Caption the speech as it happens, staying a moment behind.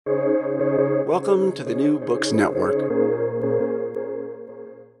Welcome to the New Books Network.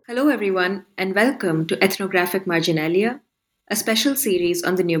 Hello, everyone, and welcome to Ethnographic Marginalia, a special series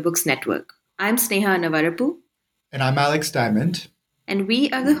on the New Books Network. I'm Sneha Navarapu. And I'm Alex Diamond. And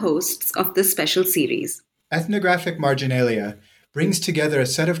we are the hosts of this special series. Ethnographic Marginalia brings together a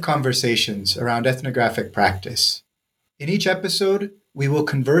set of conversations around ethnographic practice. In each episode, we will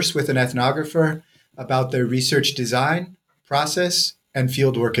converse with an ethnographer about their research design, process, and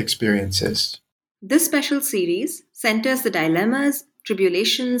fieldwork experiences. This special series centers the dilemmas,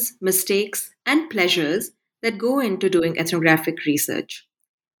 tribulations, mistakes, and pleasures that go into doing ethnographic research.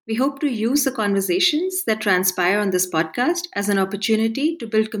 We hope to use the conversations that transpire on this podcast as an opportunity to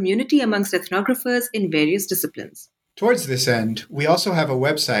build community amongst ethnographers in various disciplines. Towards this end, we also have a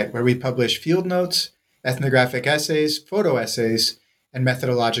website where we publish field notes, ethnographic essays, photo essays, and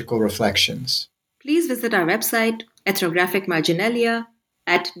methodological reflections. Please visit our website, Ethnographic Marginalia,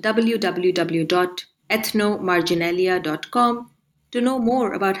 at www.ethnomarginalia.com to know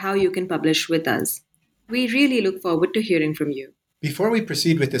more about how you can publish with us. We really look forward to hearing from you. Before we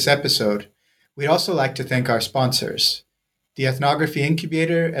proceed with this episode, we'd also like to thank our sponsors, the Ethnography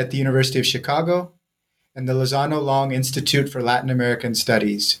Incubator at the University of Chicago and the Lozano Long Institute for Latin American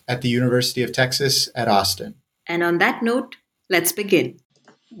Studies at the University of Texas at Austin. And on that note, let's begin.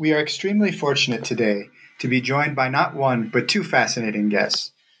 We are extremely fortunate today to be joined by not one, but two fascinating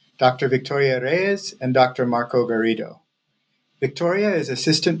guests, Dr. Victoria Reyes and Dr. Marco Garrido. Victoria is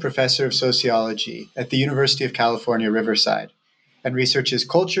Assistant Professor of Sociology at the University of California, Riverside, and researches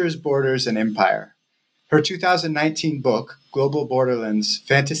cultures, borders, and empire. Her 2019 book, Global Borderlands: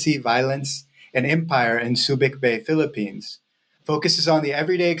 Fantasy, Violence, and Empire in Subic Bay, Philippines, focuses on the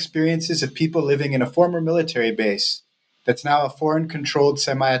everyday experiences of people living in a former military base that's now a foreign-controlled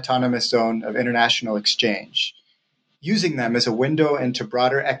semi-autonomous zone of international exchange, using them as a window into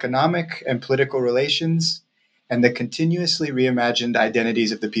broader economic and political relations and the continuously reimagined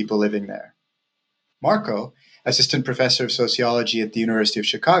identities of the people living there. Marco, Assistant Professor of Sociology at the University of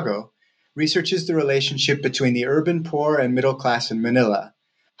Chicago, researches the relationship between the urban poor and middle class in Manila,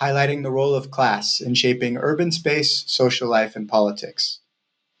 highlighting the role of class in shaping urban space, social life, and politics.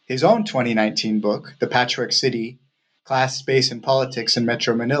 His own 2019 book, The Patchwork City: Class, Space, and Politics in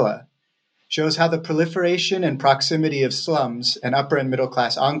Metro Manila, shows how the proliferation and proximity of slums and upper and middle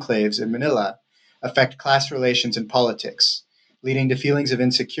class enclaves in Manila affect class relations and politics, leading to feelings of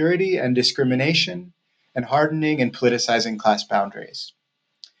insecurity and discrimination and hardening and politicizing class boundaries.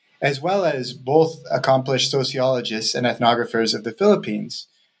 As well as both accomplished sociologists and ethnographers of the Philippines,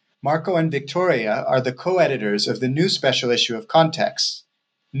 Marco and Victoria are the co-editors of the new special issue of Context,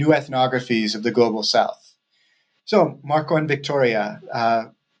 New Ethnographies of the Global South. So, Marco and Victoria,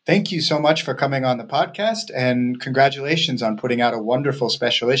 thank you so much for coming on the podcast, and congratulations on putting out a wonderful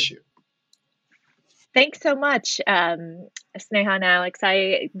special issue. Thanks so much, Sneha and Alex.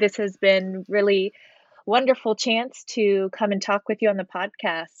 This has been really wonderful chance to come and talk with you on the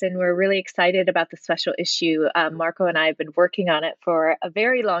podcast, and we're really excited about the special issue. Marco and I have been working on it for a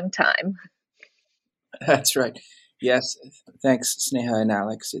very long time. That's right. Yes, thanks, Sneha and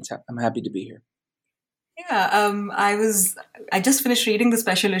Alex. I'm happy to be here. Yeah, I just finished reading the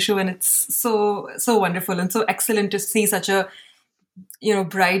special issue, and it's so wonderful and so excellent to see such a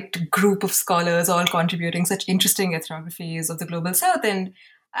bright group of scholars all contributing such interesting ethnographies of the Global South. And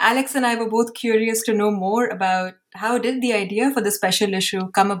Alex and I were both curious to know more about how did the idea for the special issue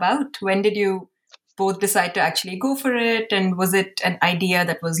come about? When did you both decide to actually go for it? And was it an idea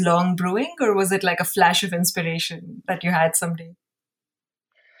that was long brewing, or was it like a flash of inspiration that you had someday?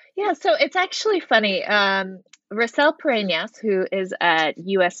 Yeah, so it's actually funny. Racel Pereñas, who is at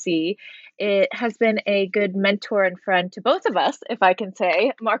USC, it has been a good mentor and friend to both of us, if I can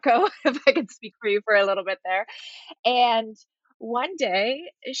say, Marco, if I can speak for you for a little bit there. And one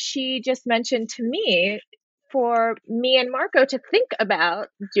day she just mentioned to me for me and Marco to think about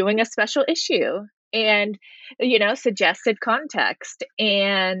doing a special issue and, suggested Context.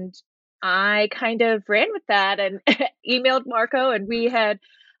 And I kind of ran with that and emailed Marco, and we had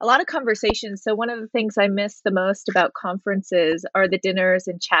a lot of conversations. So one of the things I miss the most about conferences are the dinners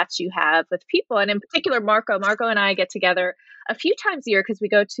and chats you have with people. And in particular, Marco and I get together a few times a year because we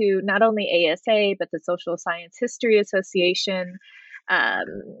go to not only ASA, but the Social Science History Association.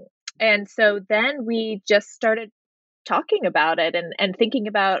 And so then we just started talking about it and thinking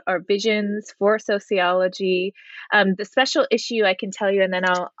about our visions for sociology. The special issue, I can tell you, and then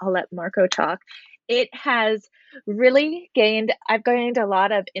I'll let Marco talk, it has I've gained a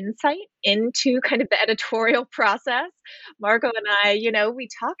lot of insight into kind of the editorial process. Marco and I, we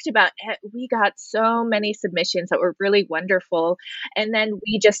talked about it. We got so many submissions that were really wonderful. And then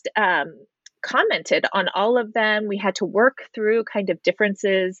we just commented on all of them. We had to work through kind of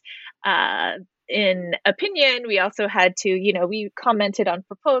differences in opinion. We also had to, we commented on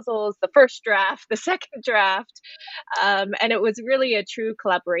proposals, the first draft, the second draft. And it was really a true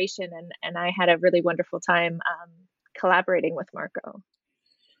collaboration. And I had a really wonderful time collaborating with Marco.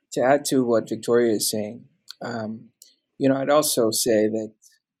 To add to what Victoria is saying, I'd also say that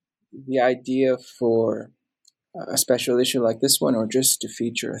the idea for a special issue like this one, or just to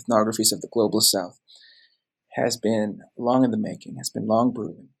feature ethnographies of the Global South, has been long in the making, has been long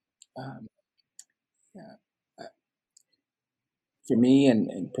brewing. For me,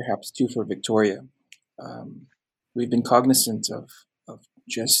 and perhaps too for Victoria, we've been cognizant of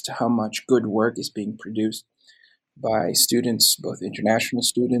just how much good work is being produced by students, both international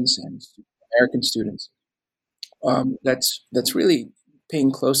students and American students. That's really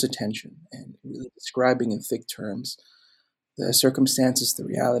paying close attention and really describing in thick terms the circumstances, the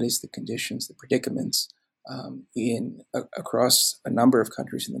realities, the conditions, the predicaments across a number of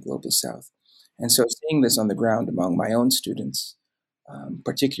countries in the Global South. And so seeing this on the ground among my own students,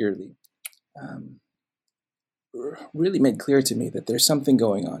 particularly, really made clear to me that there's something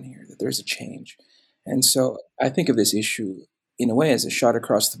going on here, that there's a change. And so I think of this issue in a way as a shot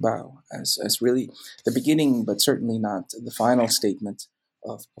across the bow, as really the beginning, but certainly not the final statement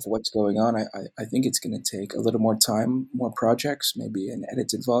of what's going on. I think it's going to take a little more time, more projects, maybe an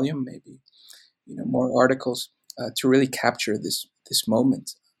edited volume, maybe more articles to really capture this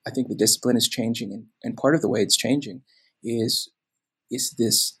moment. I think the discipline is changing, and part of the way it's changing is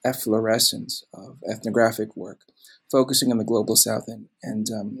this efflorescence of ethnographic work, focusing on the Global South, and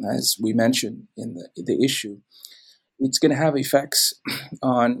as we mentioned in the issue, it's going to have effects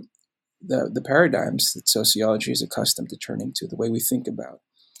on the paradigms that sociology is accustomed to turning to, the way we think about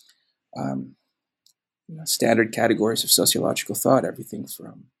standard categories of sociological thought, everything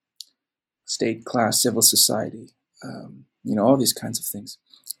from state, class, civil society, all these kinds of things.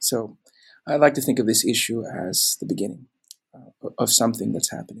 So I like to think of this issue as the beginning of something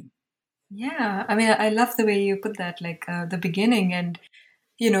that's happening. Yeah, I mean, I love the way you put that, like the beginning. And,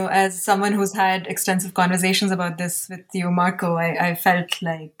 as someone who's had extensive conversations about this with you, Marco, I felt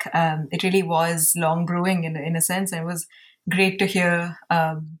like it really was long brewing in a sense. And it was great to hear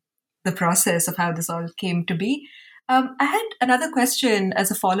the process of how this all came to be. I had another question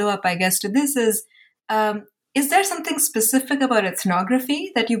as a follow-up, I guess, to this is there something specific about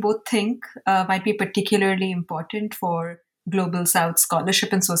ethnography that you both think might be particularly important for Global South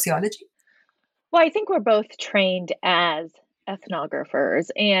scholarship and sociology? Well, I think we're both trained as ethnographers,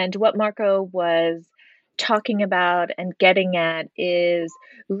 and what Marco was talking about and getting at is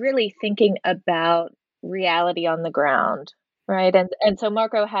really thinking about reality on the ground, right? And so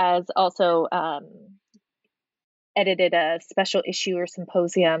Marco has also edited a special issue or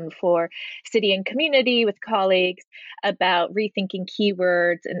symposium for City and Community with colleagues about rethinking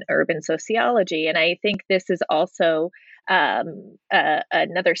keywords in urban sociology. And I think this is also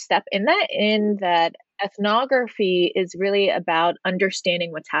another step in that ethnography is really about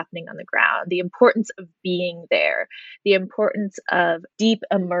understanding what's happening on the ground, the importance of being there, the importance of deep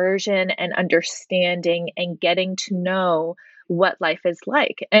immersion and understanding and getting to know what life is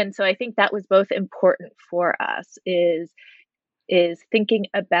like. And so I think that was both important for us is thinking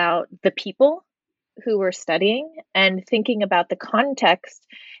about the people who we're studying and thinking about the context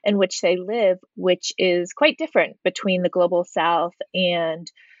in which they live, which is quite different between the Global South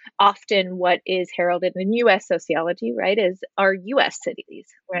and often what is heralded in U.S. sociology, right, is our U.S. cities,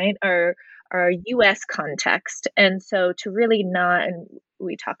 right, our U.S. context. And so to really not, and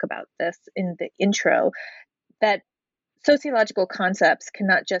we talk about this in the intro, that sociological concepts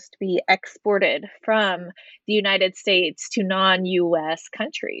cannot just be exported from the United States to non-US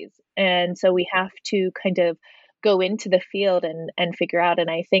countries. And so we have to kind of go into the field and figure out.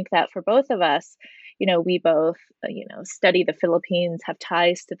 And I think that for both of us, we both, study the Philippines, have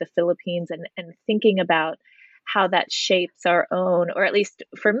ties to the Philippines, and thinking about how that shapes our own, or at least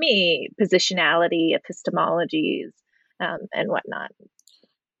for me, positionality, epistemologies, and whatnot.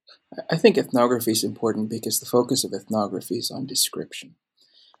 I think ethnography is important because the focus of ethnography is on description,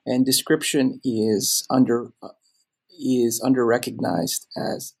 and description is under recognized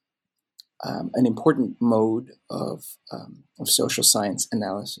as an important mode of social science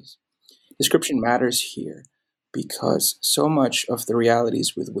analysis. Description matters here because so much of the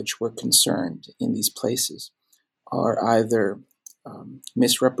realities with which we're concerned in these places are either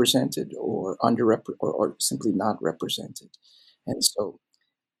misrepresented or or simply not represented. And so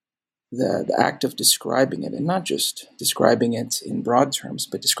the act of describing it, and not just describing it in broad terms,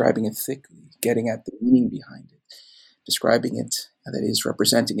 but describing it thickly, getting at the meaning behind it, describing it, that is,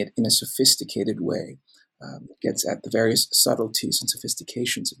 representing it in a sophisticated way, gets at the various subtleties and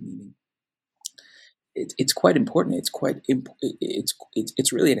sophistications of meaning. It's quite important.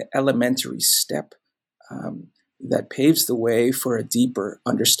 It's really an elementary step that paves the way for a deeper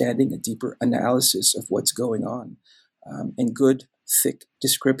understanding, a deeper analysis of what's going on. And good, thick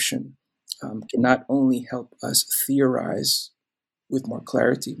description can not only help us theorize with more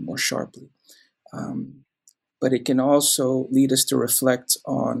clarity, more sharply, but it can also lead us to reflect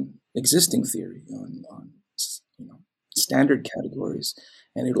on existing theory, on standard categories,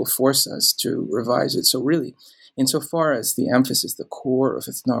 and it'll force us to revise it. So really, insofar as the emphasis, the core of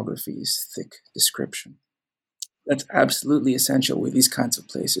ethnography is thick description, that's absolutely essential with these kinds of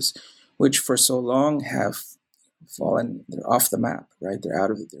places, which for so long have fallen, they're off the map, right? They're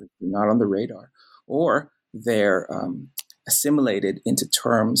out of it, they're not on the radar, or they're assimilated into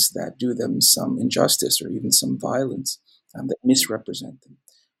terms that do them some injustice or even some violence, that misrepresent them.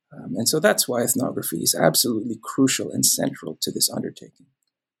 And so that's why ethnography is absolutely crucial and central to this undertaking.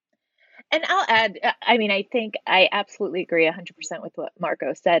 And I'll add, I think I absolutely agree 100% with what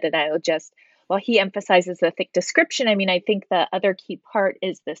Marco said. And I will just, while he emphasizes the thick description, I think the other key part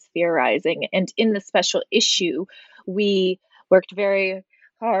is this theorizing. And in the special issue, we worked very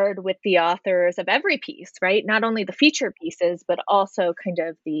hard with the authors of every piece, right? Not only the feature pieces, but also kind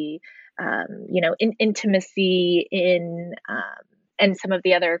of the, intimacy in, and some of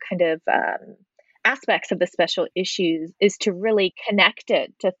the other kind of aspects of the special issues is to really connect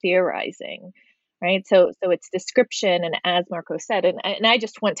it to theorizing, right? So it's description, and as Marco said, and I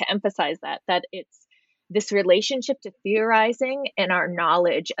just want to emphasize that it's this relationship to theorizing and our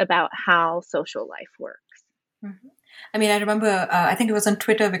knowledge about how social life works. Mm-hmm. I remember, I think it was on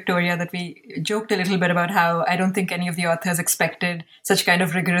Twitter, Victoria, that we joked a little bit about how I don't think any of the authors expected such kind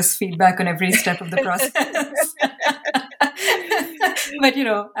of rigorous feedback on every step of the process. But,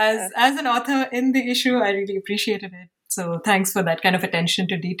 as an author in the issue, I really appreciated it. So thanks for that kind of attention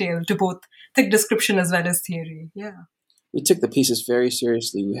to detail, to both thick description as well as theory. Yeah. We took the pieces very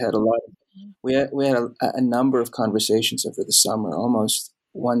seriously. We had a number of conversations over the summer, almost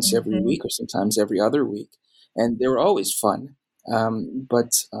once every week or sometimes every other week. And they were always fun.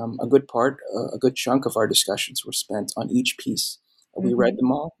 But a good chunk of our discussions were spent on each piece. We read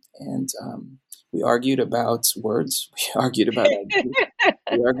them all, and we argued about words. We argued about ideas.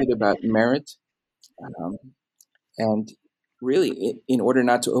 We argued about merit. And really, in order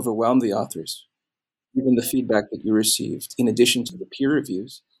not to overwhelm the authors, even the feedback that you received, in addition to the peer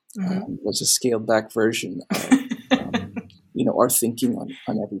reviews, was a scaled back version of our thinking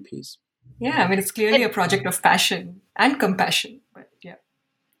on every piece. Yeah, it's clearly a project of passion and compassion. But yeah.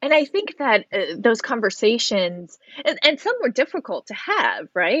 And I think that those conversations, and some were difficult to have,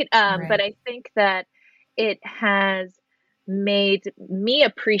 right? Right. But I think that it has made me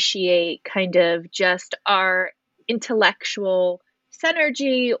appreciate kind of just our intellectual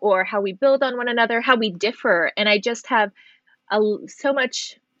synergy, or how we build on one another, how we differ. And I just have so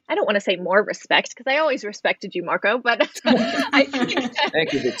much, I don't want to say more respect, because I always respected you, Marco, but I think that,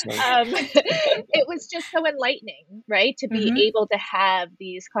 Thank you, Victoria. it was just so enlightening, right? To be able to have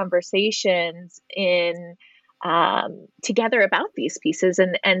these conversations together about these pieces,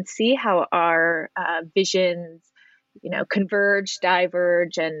 and see how our visions, converge,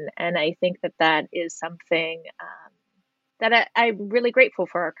 diverge. And I think that is something that I'm really grateful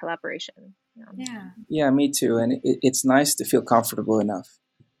for our collaboration. Yeah, me too. And it's nice to feel comfortable enough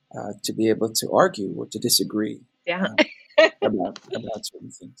to be able to argue or to disagree about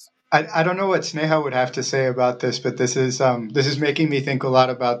certain things. I don't know what Sneha would have to say about this, but this is making me think a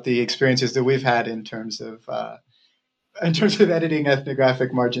lot about the experiences that we've had in terms of editing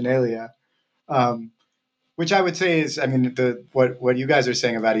ethnographic marginalia, which I would say is, what you guys are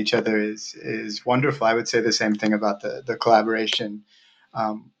saying about each other is wonderful. I would say the same thing about the collaboration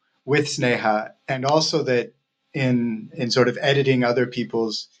with Sneha, and also that in sort of editing other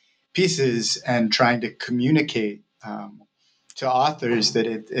people's pieces and trying to communicate to authors, that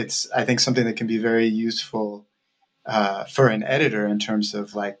it's I think something that can be very useful for an editor in terms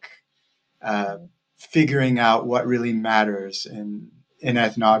of figuring out what really matters in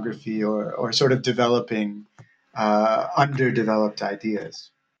ethnography, or sort of developing underdeveloped ideas.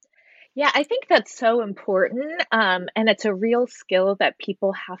 Yeah, I think that's so important. And it's a real skill that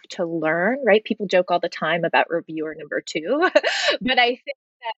people have to learn, right? People joke all the time about reviewer number 2, but I think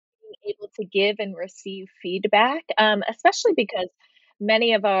that being able to give and receive feedback, especially because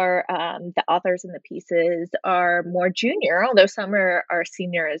many of our the authors in the pieces are more junior, although some are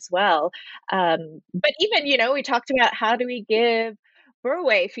senior as well. But even, we talked about how do we give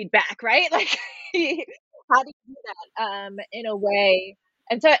throwaway feedback, right? Like, how do you do that in a way?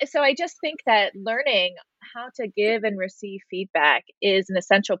 And so I just think that learning how to give and receive feedback is an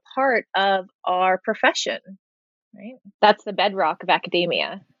essential part of our profession, right? That's the bedrock of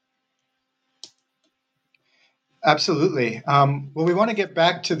academia. Absolutely. Well, we want to get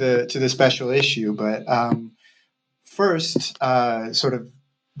back to the special issue, but first, sort of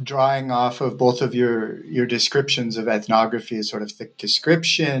drawing off of both of your descriptions of ethnography as sort of thick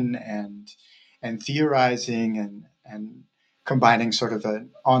description and theorizing and combining sort of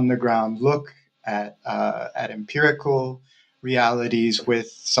an on the ground look at empirical realities with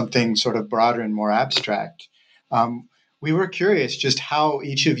something sort of broader and more abstract. We were curious just how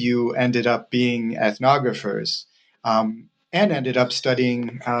each of you ended up being ethnographers, and ended up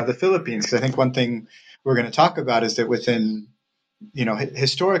studying the Philippines. 'Cause I think one thing we're going to talk about is that within,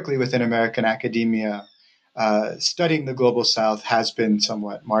 historically within American academia, studying the global South has been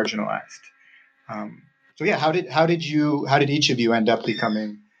somewhat marginalized. So yeah, how did each of you end up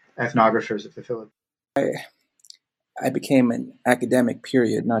becoming ethnographers of the Philippines? I became an academic,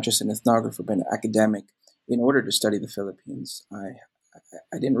 period, not just an ethnographer, but an academic in order to study the Philippines. I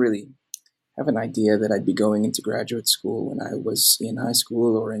didn't really have an idea that I'd be going into graduate school when I was in high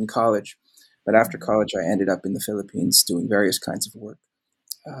school or in college. But after college, I ended up in the Philippines doing various kinds of work,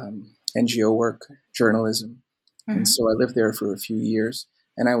 NGO work, journalism. And so I lived there for a few years,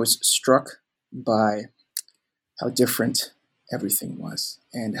 and I was struck by how different everything was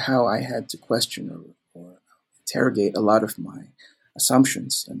and how I had to question or interrogate a lot of my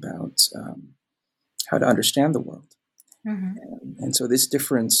assumptions about how to understand the world. And so this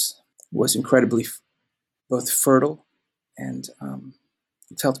difference was incredibly both fertile and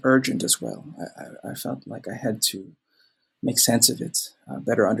it felt urgent as well. I felt like I had to make sense of it,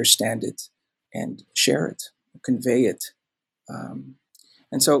 better understand it, and share it, convey it.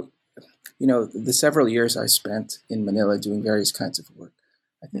 And so, the several years I spent in Manila doing various kinds of work,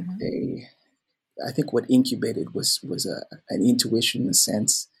 I think what incubated was an intuition, a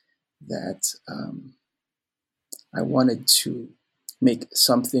sense that I wanted to make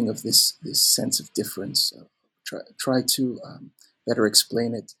something of this sense of difference, try to better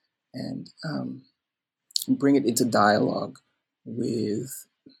explain it and bring it into dialogue with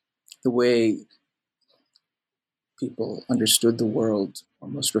the way people understood the world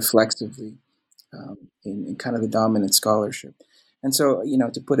almost reflexively in kind of the dominant scholarship. And so,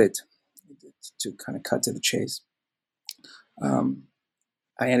 to kind of cut to the chase,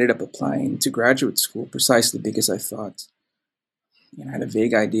 I ended up applying to graduate school precisely because I thought, I had a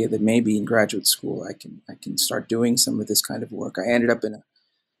vague idea that maybe in graduate school I can start doing some of this kind of work. I ended up in a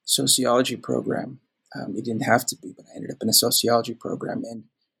sociology program. It didn't have to be, but I ended up in a sociology program, and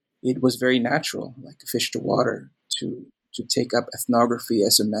it was very natural, like a fish to water, to take up ethnography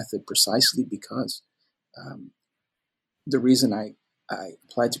as a method precisely because the reason I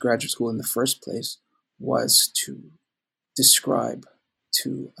applied to graduate school in the first place was to describe,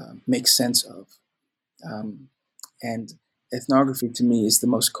 to make sense of, and ethnography to me is the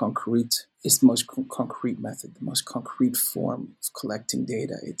most concrete. It's the most concrete method, the most concrete form of collecting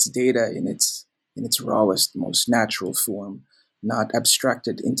data. It's data in its rawest, most natural form, not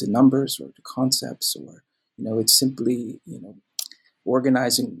abstracted into numbers or to concepts, or it's simply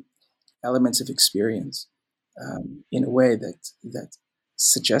organizing elements of experience in a way that's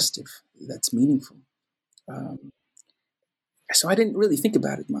suggestive, that's meaningful. So I didn't really think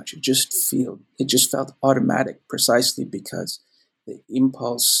about it much. It just felt automatic, precisely because the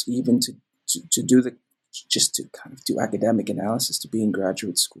impulse, even to do just to kind of do academic analysis, to be in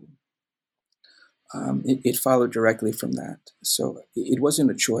graduate school, it followed directly from that. So it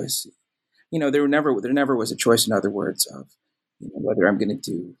wasn't a choice. There never was a choice, in other words, of whether I'm going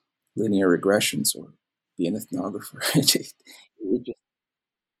to do linear regressions or be an ethnographer.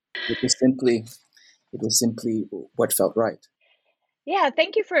 It was simply what felt right. Yeah,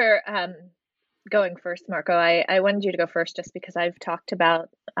 thank you for going first, Marco. I wanted you to go first just because I've talked about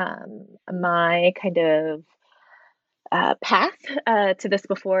my kind of path to this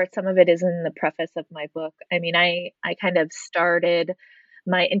before. Some of it is in the preface of my book. I mean, I kind of started,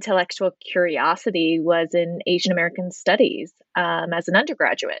 my intellectual curiosity was in Asian American studies as an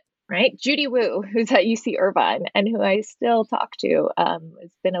undergraduate, right? Judy Wu, who's at UC Irvine and who I still talk to,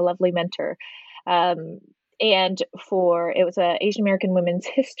 has been a lovely mentor. And it was an Asian American women's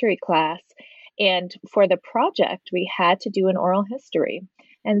history class. And for the project, we had to do an oral history.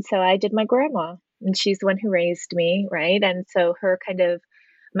 And so I did my grandma, and she's the one who raised me, right? And so her kind of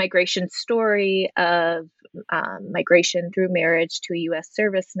migration story of migration through marriage to a US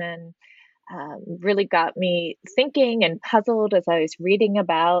serviceman really got me thinking and puzzled as I was reading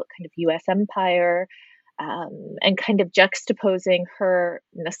about kind of US empire, and kind of juxtaposing her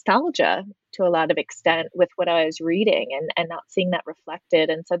nostalgia to a lot of extent with what I was reading, and not seeing that reflected.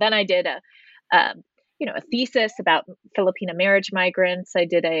 And so then I did a a thesis about Filipino marriage migrants. I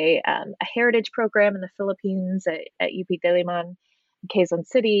did a heritage program in the Philippines at UP Diliman, Quezon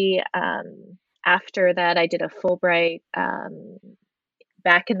City. After that, I did a Fulbright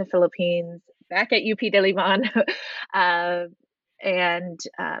back in the Philippines, back at UP Diliman. And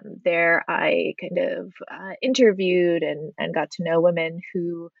there I kind of interviewed and got to know women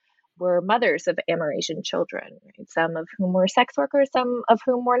who were mothers of Amerasian children, right? Some of whom were sex workers, some of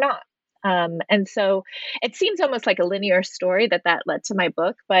whom were not. And so it seems almost like a linear story that led to my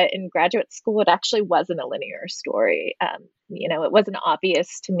book, but in graduate school, it actually wasn't a linear story. It wasn't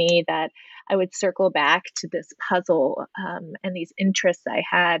obvious to me that I would circle back to this puzzle and these interests I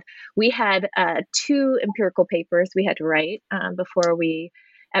had. We had 2 empirical papers we had to write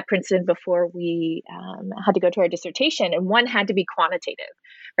at Princeton before we had to go to our dissertation, and one had to be quantitative,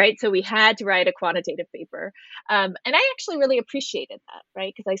 right? So we had to write a quantitative paper. And I actually really appreciated that,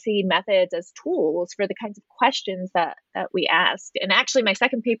 right? Because I see methods as tools for the kinds of questions that we asked. And actually, my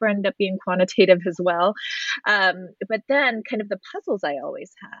second paper ended up being quantitative as well. But then kind of the puzzles I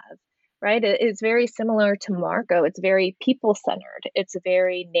always have, right? It's very similar to Marco. It's very people-centered. It's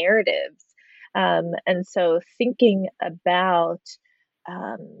very narratives. And so thinking about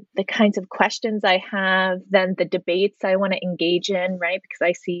the kinds of questions I have, then the debates I want to engage in, right? Because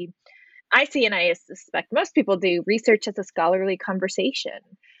I see, and I suspect most people do, research as a scholarly conversation.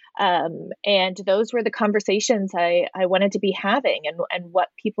 And those were the conversations I wanted to be having, and what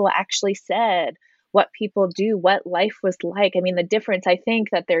people actually said, what people do, what life was like. I mean, the difference, I think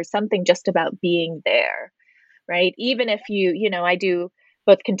that there's something just about being there, right? Even if I do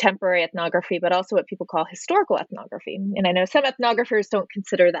both contemporary ethnography, but also what people call historical ethnography. And I know some ethnographers don't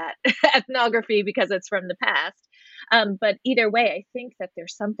consider that ethnography because it's from the past. But either way, I think that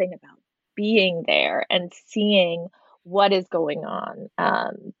there's something about being there and seeing what is going on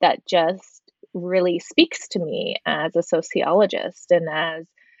that just really speaks to me as a sociologist and as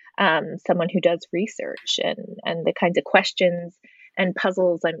someone who does research, and the kinds of questions and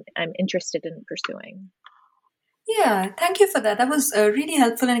puzzles I'm interested in pursuing. Yeah, thank you for that. That was really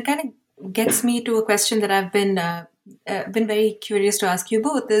helpful, and it kind of gets me to a question that I've been very curious to ask you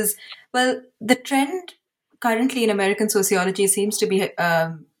both. Is, well, the trend currently in American sociology seems to be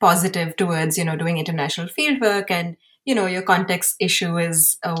positive towards doing international fieldwork, and your context issue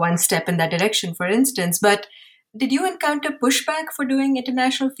is one step in that direction, for instance. But did you encounter pushback for doing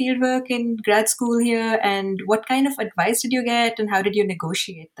international fieldwork in grad school here, and what kind of advice did you get, and how did you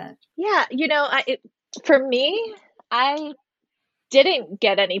negotiate that? Yeah, for me, I didn't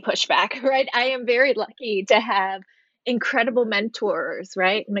get any pushback, right? I am very lucky to have incredible mentors,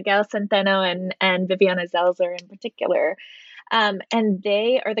 right? Miguel Centeno and Viviana Zelzer in particular. And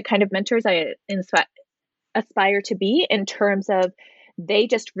they are the kind of mentors I aspire to be, in terms of they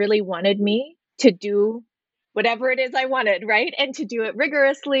just really wanted me to do whatever it is I wanted, right? And to do it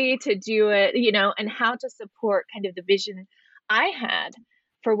rigorously, to do it, and how to support kind of the vision I had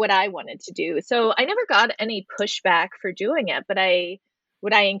for what I wanted to do. So I never got any pushback for doing it, but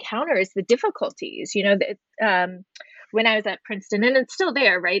what I encounter is the difficulties, when I was at Princeton, and it's still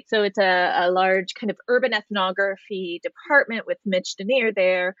there, right? So it's a large kind of urban ethnography department with Mitch Denier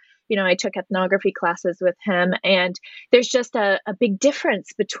there. I took ethnography classes with him, and there's just a big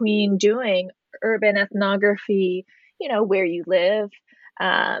difference between doing urban ethnography, where you live,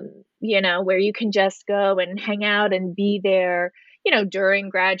 where you can just go and hang out and be there, during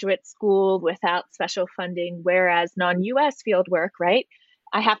graduate school without special funding, whereas non-US fieldwork, right?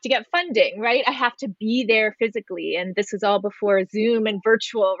 I have to get funding, right? I have to be there physically. And this was all before Zoom and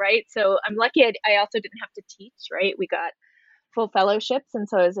virtual, right? So I'm lucky I also didn't have to teach, right? We got full fellowships. And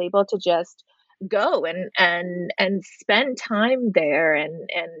so I was able to just go and spend time there.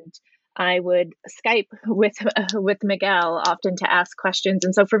 And I would Skype with Miguel often to ask questions.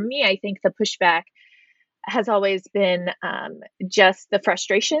 And so for me, I think the pushback has always been just the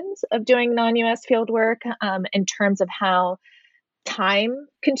frustrations of doing non-US fieldwork in terms of how time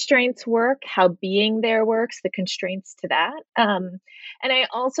constraints work, how being there works, the constraints to that. And I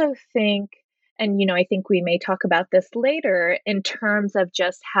also think, and I think we may talk about this later, in terms of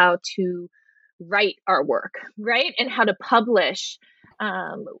just how to write our work, right? And how to publish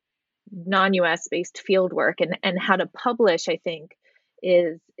non-US based field work, and how to publish, I think,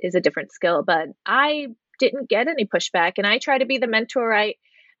 is a different skill. But I didn't get any pushback, and I try to be the mentor.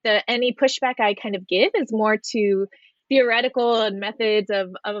 Any pushback I kind of give is more to theoretical and methods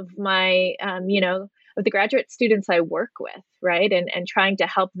of my of the graduate students I work with, right? And trying to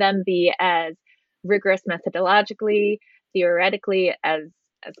help them be as rigorous methodologically, theoretically as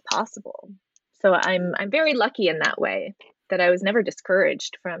possible. So I'm very lucky in that way that I was never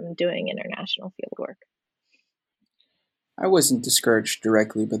discouraged from doing international field work. I wasn't discouraged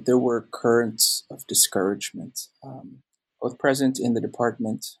directly, but there were currents of discouragement, both present in the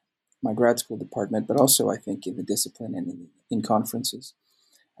department, my grad school department, but also I think in the discipline and in conferences.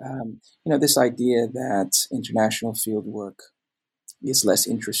 This idea that international field work is less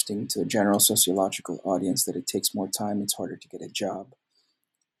interesting to a general sociological audience, that it takes more time, it's harder to get a job.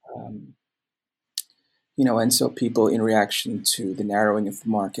 And so people, in reaction to the narrowing of the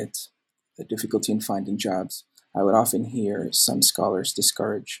market, the difficulty in finding jobs, I would often hear some scholars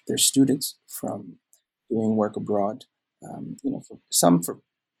discourage their students from doing work abroad, for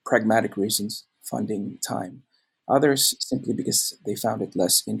pragmatic reasons, funding, time. Others simply because they found it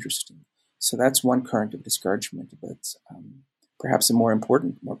less interesting. So that's one current of discouragement, but perhaps a more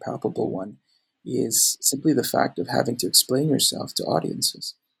important, more palpable one is simply the fact of having to explain yourself to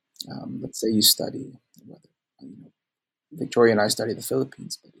audiences. Let's say you study, Victoria and I study the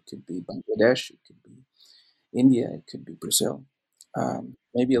Philippines, but it could be Bangladesh, it could be India, it could be Brazil.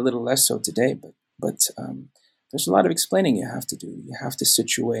 Maybe a little less so today, but there's a lot of explaining you have to do. You have to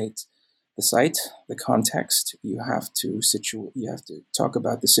situate the site, the context. You have to talk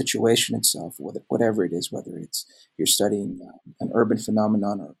about the situation itself, whatever it is, whether it's you're studying an urban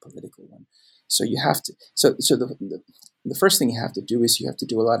phenomenon or a political one. So you have to. So the first thing you have to do is you have to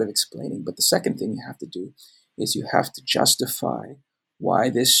do a lot of explaining. But the second thing you have to do is you have to justify why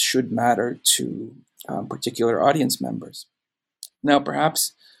this should matter to particular audience members. Now,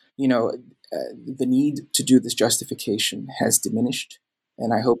 perhaps the need to do this justification has diminished,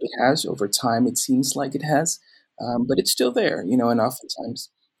 and I hope it has over time. It seems like it has, but it's still there. And oftentimes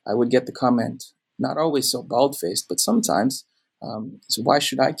I would get the comment, not always so bald-faced, but sometimes, so why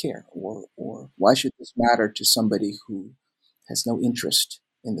should I care, or why should this matter to somebody who has no interest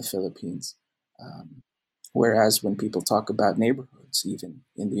in the Philippines? Whereas when people talk about neighborhoods, even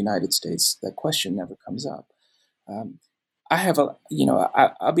in the United States, that question never comes up.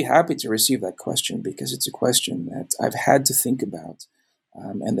 I'll be happy to receive that question because it's a question that I've had to think about,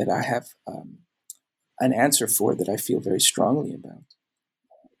 and that I have an answer for that I feel very strongly about.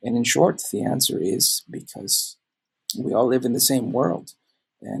 And in short, the answer is because we all live in the same world,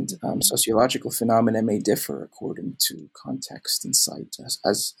 and sociological phenomena may differ according to context and site,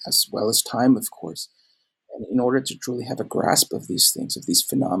 as well as time, of course. And in order to truly have a grasp of these things, of these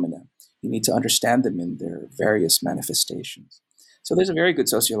phenomena, you need to understand them in their various manifestations. So there's a very good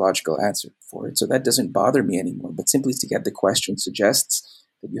sociological answer for it. So that doesn't bother me anymore. But simply to get the question suggests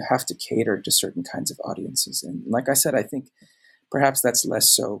that you have to cater to certain kinds of audiences. And like I said, I think perhaps that's less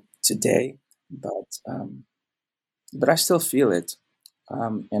so today, but I still feel it.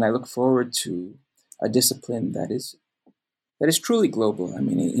 And I look forward to a discipline that is truly global. I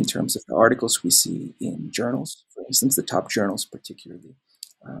mean, in terms of the articles we see in journals, for instance, the top journals particularly,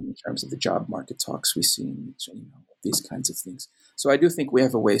 in terms of the job market talks we see, these kinds of things. So I do think we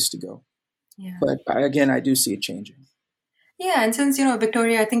have a ways to go. Yeah. But again, I do see it changing. Yeah, and since,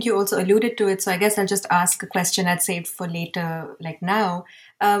 Victoria, I think you also alluded to it, so I guess I'll just ask a question I'd saved for later, like now,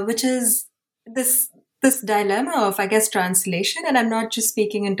 which is this dilemma of, I guess, translation. And I'm not just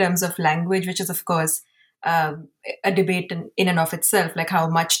speaking in terms of language, which is, of course, a debate in and of itself, like how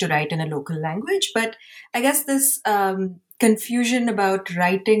much to write in a local language. But I guess this confusion about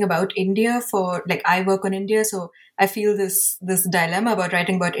writing about India I work on India, so I feel this dilemma about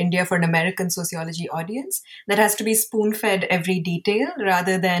writing about India for an American sociology audience that has to be spoon-fed every detail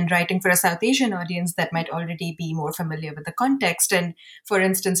rather than writing for a South Asian audience that might already be more familiar with the context. And for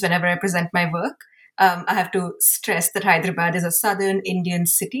instance, whenever I present my work, I have to stress that Hyderabad is a southern Indian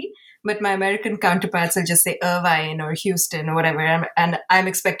city, but my American counterparts will just say Irvine or Houston or whatever, and I'm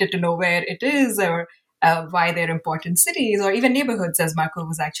expected to know where it is or why they're important cities or even neighborhoods, as Marco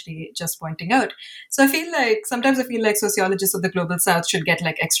was actually just pointing out. So sometimes I feel like sociologists of the Global South should get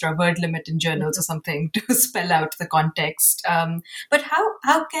like extra word limit in journals or something to spell out the context. But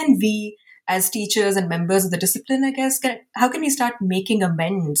how can we, as teachers and members of the discipline, I guess, how can we start making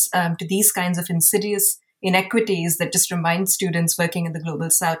amends to these kinds of insidious inequities that just remind students working in the Global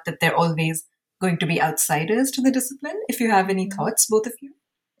South that they're always going to be outsiders to the discipline? If you have any thoughts, both of you.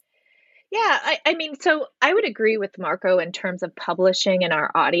 Yeah, I mean, so I would agree with Marco in terms of publishing in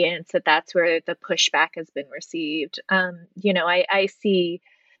our audience that that's where the pushback has been received. I see.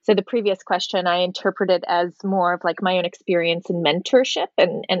 So the previous question I interpreted as more of like my own experience in mentorship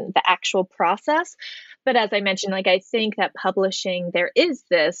and the actual process. But as I mentioned, like I think that publishing, there is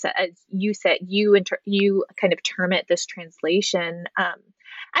this, as you said, you kind of term it this translation. I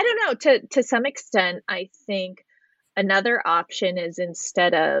don't know. To some extent, I think another option is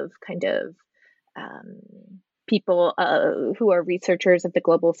instead of kind of um, people who are researchers of the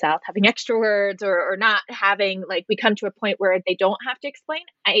global south having extra words or not having, like, we come to a point where they don't have to explain.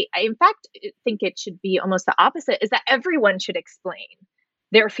 I in fact think it should be almost the opposite, is that everyone should explain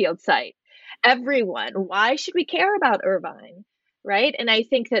their field site. Everyone. Why should we care about Irvine? Right. And I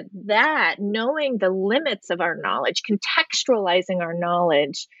think that knowing the limits of our knowledge, contextualizing our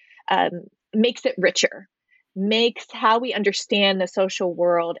knowledge, um, makes it richer, makes how we understand the social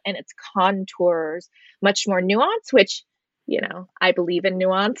world and its contours much more nuanced, which, I believe in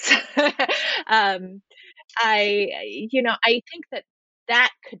nuance. um, I think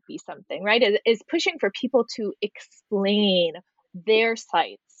that could be something, right? Is pushing for people to explain their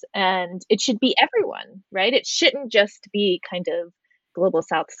sites, and it should be everyone, right? It shouldn't just be kind of global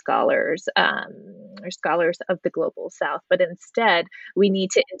south scholars, or scholars of the global south, but instead we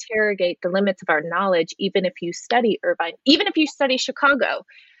need to interrogate the limits of our knowledge, even if you study Irvine, even if you study Chicago,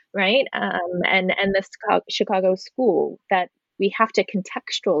 right? And the Chicago school, that we have to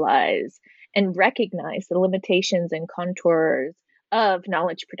contextualize and recognize the limitations and contours of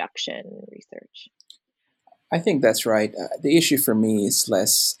knowledge production research. I think that's right. The issue for me is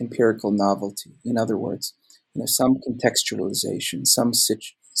less empirical novelty. In other words, some contextualization, some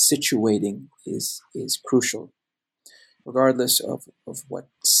situating is crucial, regardless of what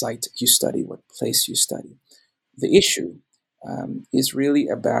site you study, what place you study. The issue is really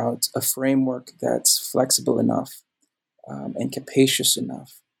about a framework that's flexible enough and capacious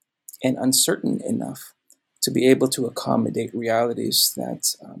enough and uncertain enough to be able to accommodate realities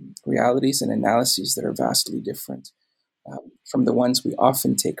and analyses that are vastly different from the ones we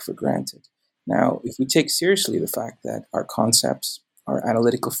often take for granted. Now, if we take seriously the fact that our concepts, our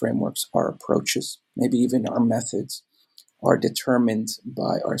analytical frameworks, our approaches, maybe even our methods, are determined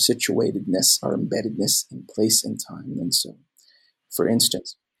by our situatedness, our embeddedness in place and time. And so, for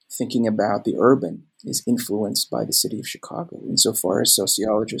instance, thinking about the urban is influenced by the city of Chicago, insofar as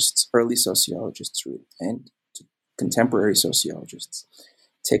sociologists, early sociologists, and contemporary sociologists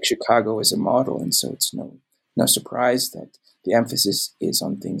take Chicago as a model. And so it's no surprise that the emphasis is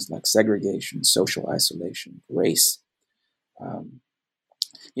on things like segregation, social isolation, race.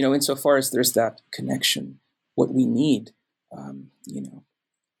 Insofar as there's that connection, what we need, are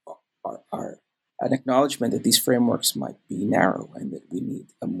an acknowledgement that these frameworks might be narrow and that we need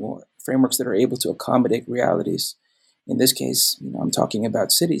more frameworks that are able to accommodate realities. In this case, I'm talking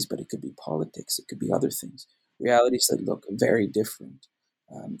about cities, but it could be politics, it could be other things, realities that look very different.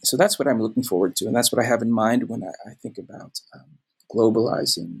 So that's what I'm looking forward to, and that's what I have in mind when I think about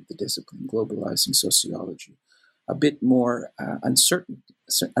globalizing the discipline, globalizing sociology. A bit more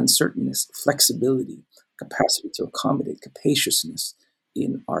uncertainness, flexibility, capacity to accommodate, capaciousness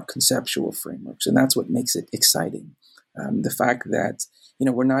in our conceptual frameworks. And that's what makes it exciting. The fact that,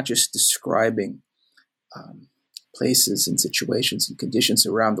 we're not just describing places and situations and conditions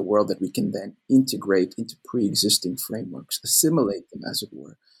around the world that we can then integrate into pre-existing frameworks, assimilate them, as it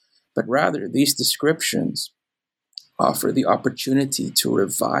were, but rather these descriptions offer the opportunity to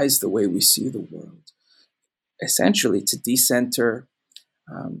revise the way we see the world, essentially to decenter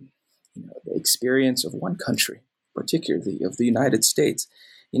the experience of one country, particularly of the United States.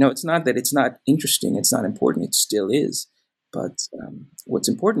 It's not that it's not interesting, it's not important, it still is. But what's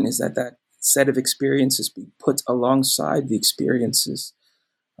important is that set of experiences be put alongside the experiences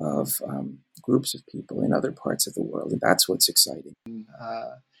of groups of people in other parts of the world. And that's what's exciting.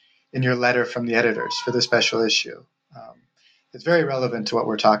 In your letter from the editors for the special issue, it's very relevant to what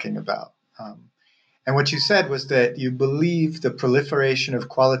we're talking about. And what you said was that you believe the proliferation of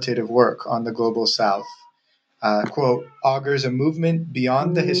qualitative work on the global south, quote, augurs a movement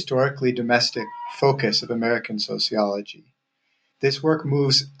beyond the historically domestic focus of American sociology. This work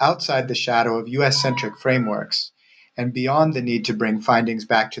moves outside the shadow of US-centric frameworks and beyond the need to bring findings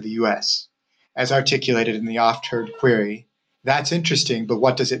back to the US. As articulated in the oft-heard query, that's interesting, but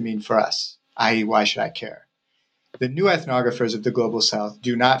what does it mean for us? I.e., why should I care? The new ethnographers of the Global South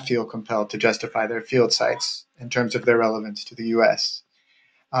do not feel compelled to justify their field sites in terms of their relevance to the US.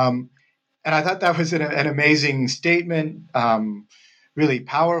 And I thought that was an amazing statement, really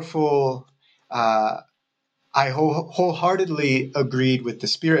powerful, I wholeheartedly agreed with the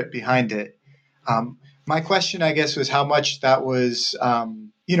spirit behind it. My question, I guess, was how much that was,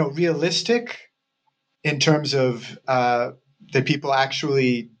 realistic in terms of that people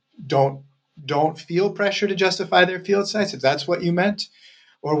actually don't don't feel pressure to justify their field sites, if that's what you meant,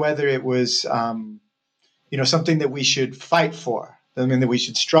 or whether it was something that we should fight for, I mean that we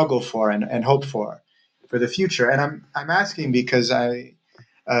should struggle for and hope for the future. And I'm asking because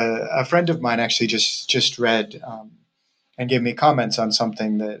a friend of mine actually just read and gave me comments on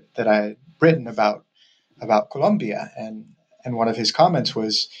something that I had written about Colombia, and one of his comments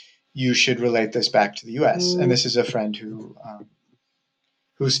was, you should relate this back to the U.S. And this is a friend who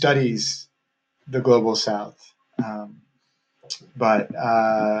studies the global South, but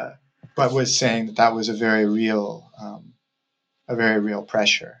was saying that was a very real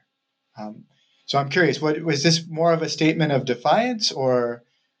pressure. So I'm curious, what was this more of a statement of defiance, or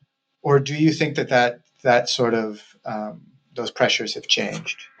do you think that sort of those pressures have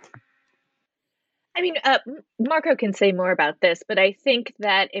changed? I mean, Marco can say more about this, but I think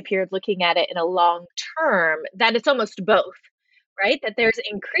that if you're looking at it in a long term, that it's almost both, right? That there's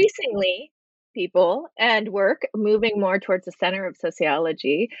increasingly people and work moving more towards the center of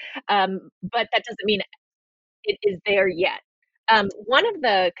sociology, but that doesn't mean it is there yet. One of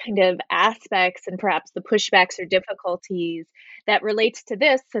the kind of aspects and perhaps the pushbacks or difficulties that relates to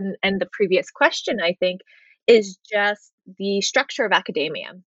this and the previous question, I think, is just the structure of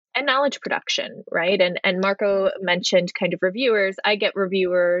academia and knowledge production, right? And Marco mentioned kind of reviewers. I get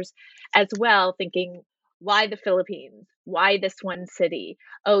reviewers as well thinking, why the Philippines? Why this one city?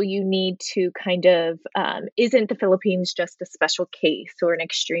 Oh, you need to kind of, isn't the Philippines just a special case or an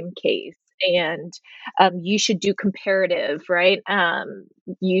extreme case? And you should do comparative, right?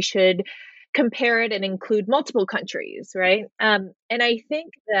 You should compare it and include multiple countries, right? And I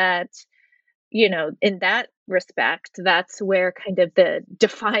think that, in that respect, that's where kind of the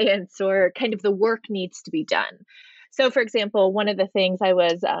defiance or kind of the work needs to be done. So, for example, one of the things I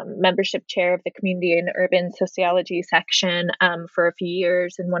was membership chair of the Community and Urban Sociology section for a few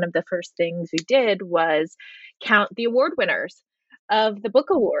years, and one of the first things we did was count the award winners of the book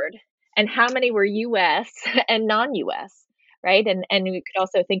award and how many were US and non-US, right? And we could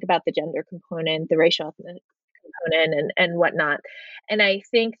also think about the gender component, the racial ethnic component, and whatnot. And I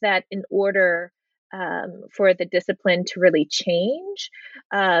think that in order for the discipline to really change,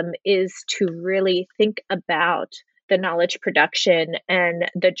 is to really think about the knowledge production and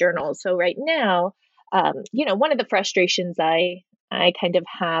the journals. So right now, one of the frustrations I kind of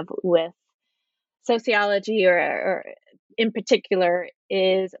have with sociology or in particular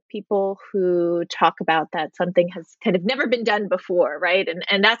is people who talk about that something has kind of never been done before, right?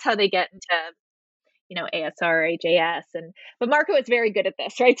 And that's how they get into ASR, AJS, but Marco is very good at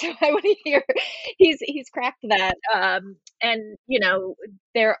this, right? So I want to hear he's cracked that. And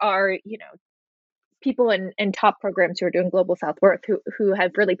there are people in top programs who are doing Global South work who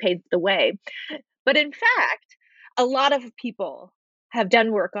have really paved the way. But in fact, a lot of people have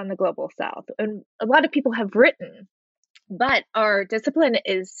done work on the Global South, and a lot of people have written. But our discipline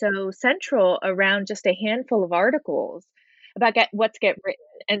is so central around just a handful of articles about what's get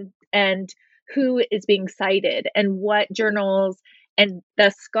written and who is being cited and what journals and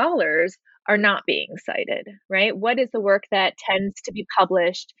the scholars are not being cited, right? What is the work that tends to be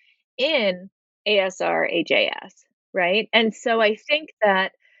published in ASR, AJS, right? And so I think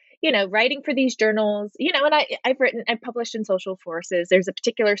that, writing for these journals, and I've published in Social Forces. There's a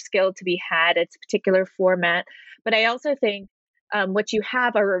particular skill to be had. It's a particular format. But I also think what you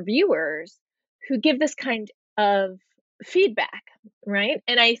have are reviewers who give this kind of feedback, right?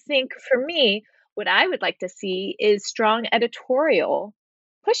 And I think for me, what I would like to see is strong editorial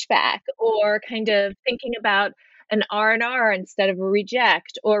pushback, or kind of thinking about an R&R instead of a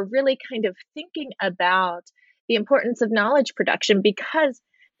reject, or really kind of thinking about the importance of knowledge production, because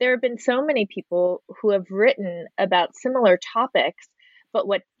there have been so many people who have written about similar topics. But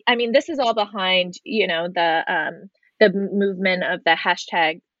this is all behind, the movement of the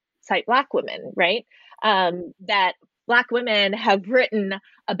hashtag Cite Black Women, right? That Black women have written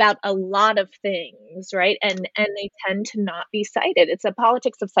about a lot of things, right? And they tend to not be cited. It's a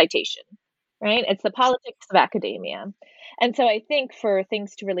politics of citation, right? It's the politics of academia. And so I think for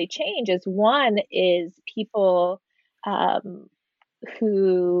things to really change one is people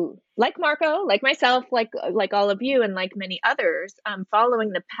who, like Marco, like myself, like all of you, and like many others, following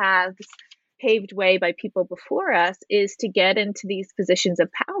the paths paved way by people before us, is to get into these positions of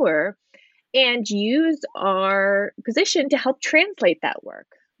power and use our position to help translate that work,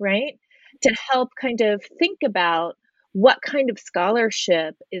 right? To help kind of think about what kind of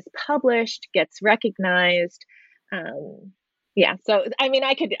scholarship is published, gets recognized. Yeah, so I mean,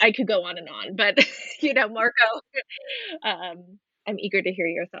 I could go on and on, but Marco, I'm eager to hear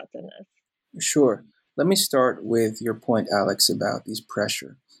your thoughts on this. Sure. Let me start with your point, Alex, about this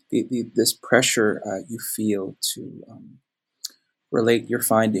pressure you feel to relate your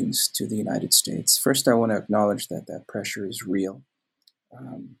findings to the United States. First, I want to acknowledge that that pressure is real,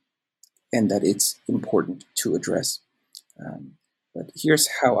 and that it's important to address. But here's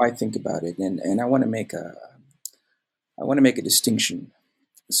how I think about it, and I want to make a distinction.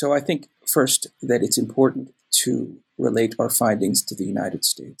 So I think first that it's important to relate our findings to the United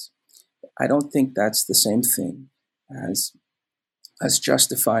States. I don't think that's the same thing as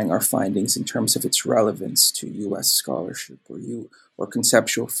justifying our findings in terms of its relevance to U.S. scholarship or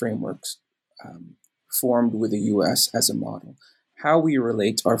conceptual frameworks formed with the U.S. as a model. How we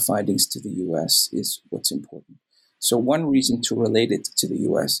relate our findings to the U.S. is what's important. So one reason to relate it to the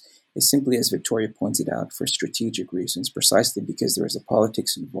U.S. is simply, as Victoria pointed out, for strategic reasons, precisely because there is a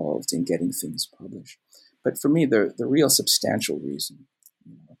politics involved in getting things published. But for me, the real substantial reason,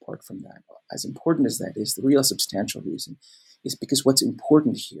 apart from that, as important as that is, the real substantial reason is because what's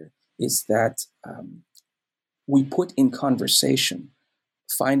important here is that we put in conversation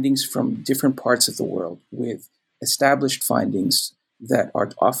findings from different parts of the world with established findings that are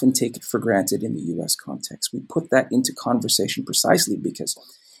often taken for granted in the U.S. context. We put that into conversation precisely because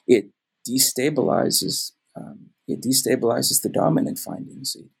it destabilizes the dominant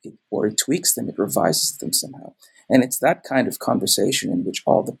findings, or it tweaks them, it revises them somehow. And it's that kind of conversation in which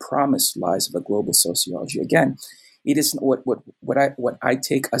all the promise lies of a global sociology. Again, it is what I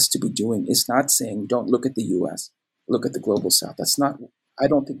take us to be doing is not saying don't look at the U.S., look at the global South. That's not. I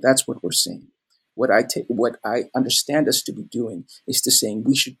don't think that's what we're saying. What I understand us to be doing is to saying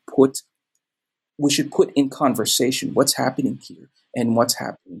we should put in conversation what's happening here and what's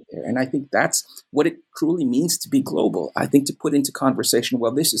happening there. And I think that's what it truly means to be global. I think to put into conversation,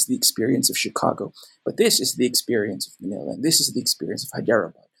 well, this is the experience of Chicago, but this is the experience of Manila, and this is the experience of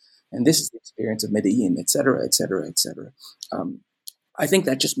Hyderabad, and this is the experience of Medellin, et cetera, et cetera, et cetera. I think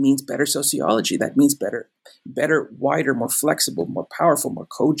that just means better sociology. That means better, wider, more flexible, more powerful, more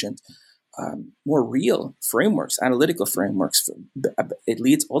cogent, more real frameworks, analytical frameworks. It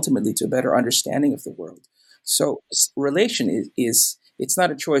leads ultimately to a better understanding of the world. So relation is it's not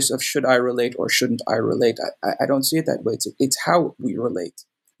a choice of should I relate or shouldn't I relate. I don't see it that way. It's how we relate.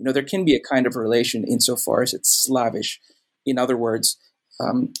 There can be a kind of relation insofar as it's slavish. In other words,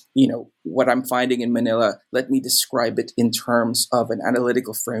 what I'm finding in Manila, let me describe it in terms of an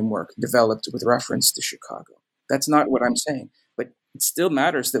analytical framework developed with reference to Chicago. That's not what I'm saying. But it still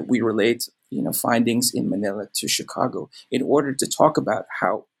matters that we relate, findings in Manila to Chicago in order to talk about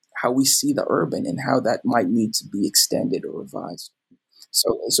how we see the urban and how that might need to be extended or revised.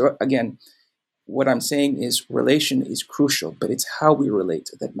 So again, what I'm saying is relation is crucial, but it's how we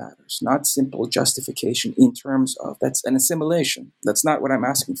relate that matters, not simple justification in terms of that's an assimilation. That's not what I'm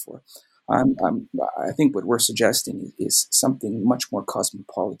asking for. I think what we're suggesting is something much more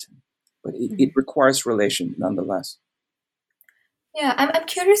cosmopolitan, but it requires relation nonetheless. Yeah, I'm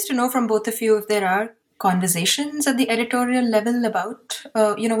curious to know from both of you if there are conversations at the editorial level about,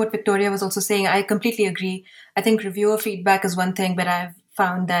 what Victoria was also saying. I completely agree. I think reviewer feedback is one thing, but I've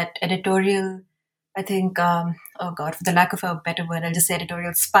found that editorial, I think, for the lack of a better word, I'll just say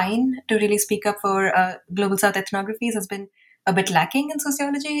editorial spine to really speak up for Global South ethnographies has been a bit lacking in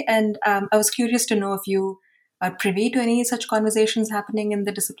sociology. And I was curious to know if you are privy to any such conversations happening in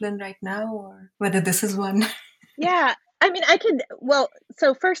the discipline right now, or whether this is one. Yeah. I mean,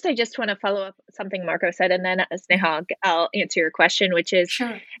 so first I just want to follow up something Marco said, and then Sneha, I'll answer your question, which is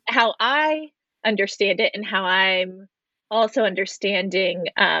Sure. How I understand it and how I'm also understanding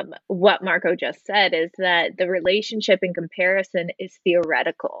what Marco just said is that the relationship in comparison is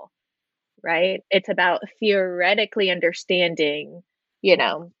theoretical, right? It's about theoretically understanding,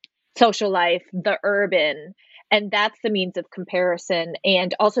 social life, the urban, and that's the means of comparison,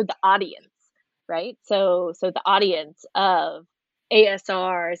 and also the audience. Right. So the audience of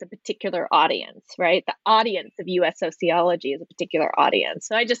ASR is a particular audience, right? The audience of US sociology is a particular audience.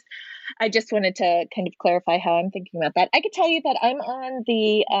 So I just wanted to kind of clarify how I'm thinking about that. I could tell you that I'm on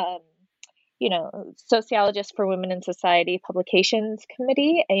the, Sociologists for Women in Society Publications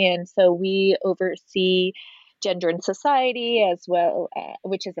Committee. And so we oversee Gender and Society, as well,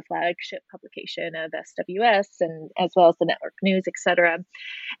 which is a flagship publication of SWS, and as well as the Network News, et cetera.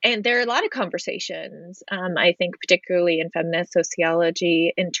 And there are a lot of conversations, I think, particularly in feminist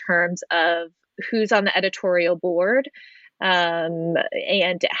sociology, in terms of who's on the editorial board and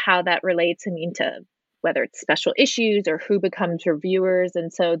how that relates, to whether it's special issues or who becomes reviewers.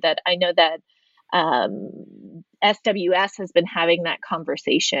 And so that I know that SWS has been having that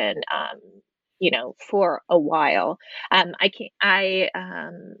conversation, for a while. I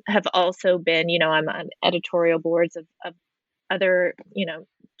have also been, I'm on editorial boards of other,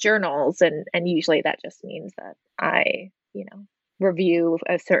 journals, and usually that just means that I, review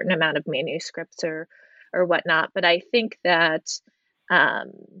a certain amount of manuscripts or whatnot. But I think that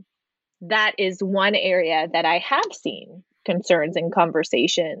that is one area that I have seen concerns and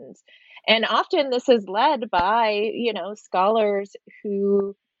conversations. And often this is led by, scholars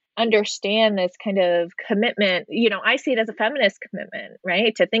who understand this kind of commitment. I see it as a feminist commitment,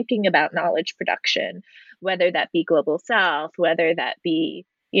 right? To thinking about knowledge production, whether that be Global South, whether that be,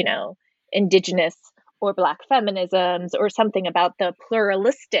 Indigenous or Black feminisms, or something about the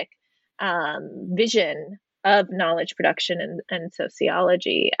pluralistic vision of knowledge production and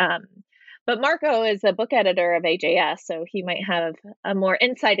sociology. But Marco is a book editor of AJS, so he might have a more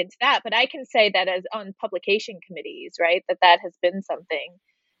insight into that. But I can say that as on publication committees, right, that has been something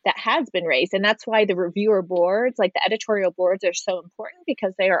that has been raised. And that's why the reviewer boards, like the editorial boards, are so important,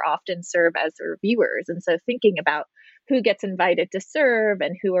 because they are often serve as reviewers. And so thinking about who gets invited to serve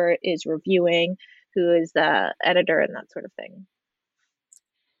and is reviewing, who is the editor, and that sort of thing.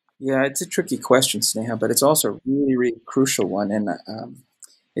 Yeah, it's a tricky question, Sneha, but it's also a really, really crucial one. And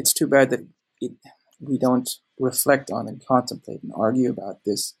it's too bad that we don't reflect on and contemplate and argue about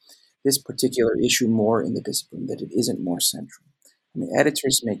this particular issue more in the discipline, that it isn't more central. I mean,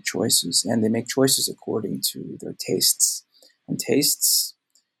 editors make choices, and they make choices according to their tastes. And tastes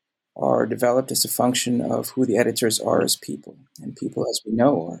are developed as a function of who the editors are as people. And people, as we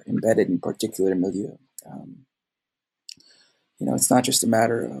know, are embedded in particular milieu. It's not just a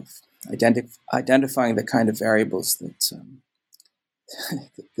matter of identifying the kind of variables that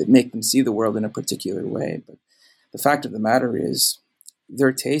that make them see the world in a particular way. But the fact of the matter is,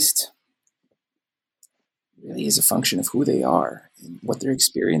 their taste really is a function of who they are and what their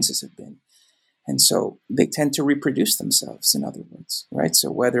experiences have been. And so they tend to reproduce themselves, in other words, right?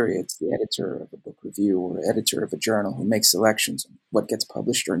 So whether it's the editor of a book review or editor of a journal who makes selections on what gets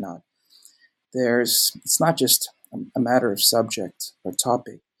published or not, it's not just a matter of subject or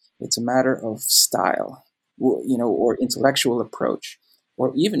topic. It's a matter of style, or intellectual approach,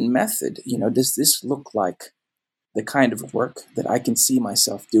 or even method. Does this look like the kind of work that I can see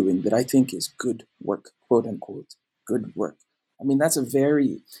myself doing, that I think is good work, quote unquote, good work? I mean, that's a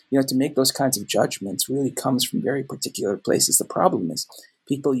very, to make those kinds of judgments really comes from very particular places. The problem is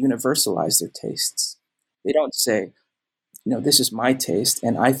people universalize their tastes. They don't say, this is my taste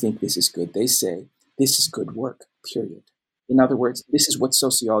and I think this is good. They say, this is good work, period. In other words, this is what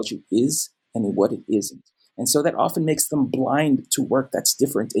sociology is and what it isn't. And so that often makes them blind to work that's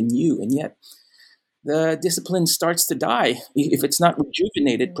different and new. And yet the discipline starts to die if it's not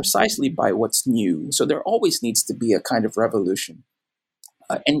rejuvenated precisely by what's new. So there always needs to be a kind of revolution.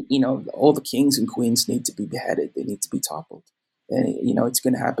 And all the kings and queens need to be beheaded. They need to be toppled. And, it's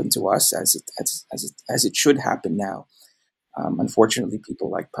going to happen to us as it should happen now. Unfortunately, people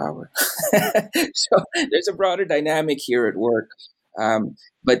like power. So there's a broader dynamic here at work.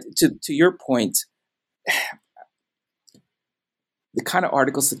 But to your point, the kind of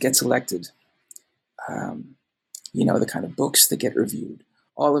articles that get selected, the kind of books that get reviewed,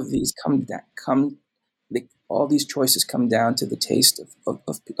 all of these all these choices come down to the taste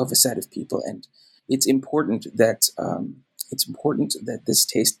of a set of people. And it's important that this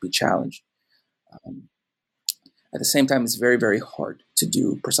taste be challenged. At the same time, it's very, very hard to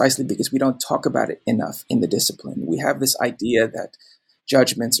do, precisely because we don't talk about it enough in the discipline. We have this idea that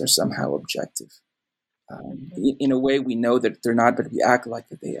judgments are somehow objective. In a way, we know that they're not, but we act like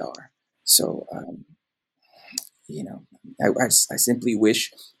that they are. So, I simply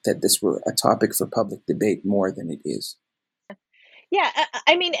wish that this were a topic for public debate more than it is. Yeah,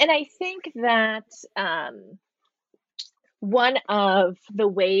 I mean, and I think that one of the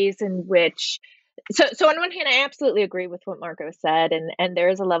ways in which, so on one hand, I absolutely agree with what Marco said, and there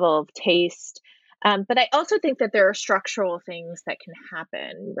is a level of taste, but I also think that there are structural things that can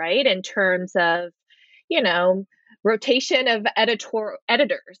happen, right, in terms of, rotation of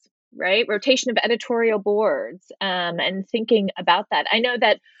editors, right, rotation of editorial boards, and thinking about that. I know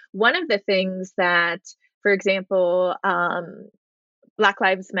that one of the things that, for example, Black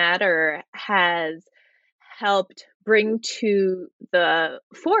Lives Matter has helped bring to the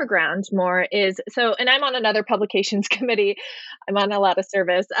foreground more is, and I'm on another publications committee. I'm on a lot of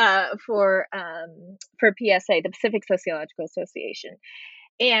service for PSA, the Pacific Sociological Association.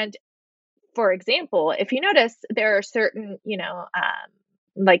 And for example, if you notice, there are certain,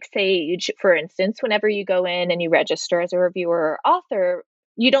 like Sage, for instance, whenever you go in and you register as a reviewer or author,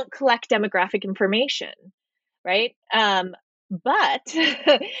 you don't collect demographic information, right? But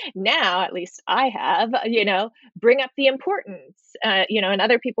now, at least I have, bring up the importance, and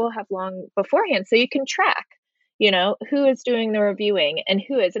other people have long beforehand. So you can track, who is doing the reviewing and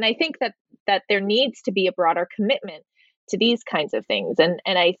who is. And I think that there needs to be a broader commitment to these kinds of things. And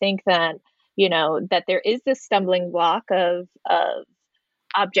I think that, that there is this stumbling block of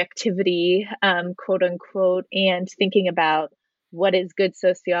objectivity, quote unquote, and thinking about what is good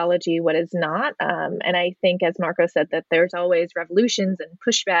sociology, what is not. And I think, as Marco said, that there's always revolutions and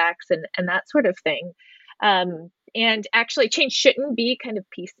pushbacks and that sort of thing. And actually, change shouldn't be kind of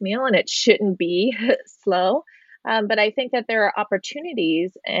piecemeal, and it shouldn't be slow. But I think that there are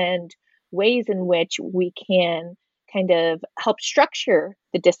opportunities and ways in which we can kind of help structure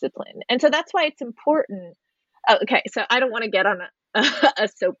the discipline. And so that's why it's important. Okay, so I don't want to get on a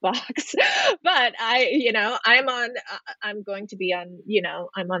soapbox, but I'm going to be on,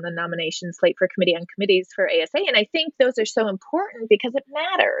 I'm on the nomination slate for Committee on Committees for ASA. And I think those are so important because it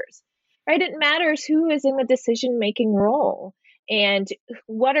matters, right? It matters who is in the decision-making role and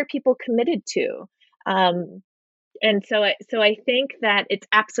what are people committed to. And so I think that it's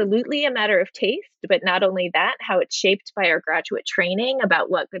absolutely a matter of taste, but not only that, how it's shaped by our graduate training about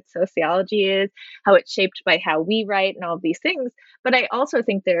what good sociology is, how it's shaped by how we write and all of these things. But I also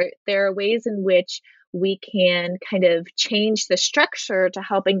think there are ways in which we can kind of change the structure to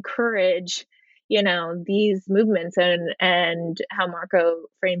help encourage, these movements and how Marco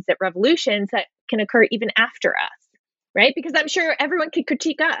frames it, revolutions that can occur even after us, right? Because I'm sure everyone could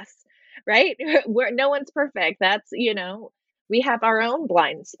critique us. Right? No one's perfect. That's, we have our own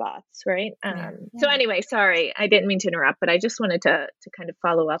blind spots, right? So anyway, sorry, I didn't mean to interrupt, but I just wanted to kind of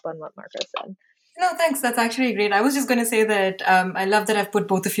follow up on what Marco said. No, thanks. That's actually great. I was just going to say that I love that I've put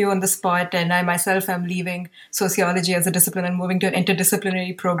both of you on the spot, and I myself am leaving sociology as a discipline and moving to an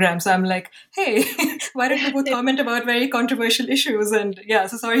interdisciplinary program. So I'm like, hey, why don't we both comment about very controversial issues? And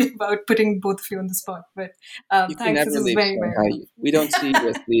so sorry about putting both of you on the spot, but you thanks. This is very, very we don't see you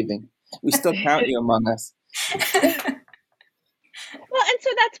as leaving. We still count you among us. Well, and so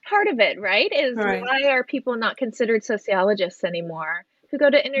that's part of it, right? Why are people not considered sociologists anymore who go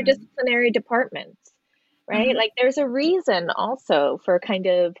to interdisciplinary departments, right? Mm-hmm. Like there's a reason also for kind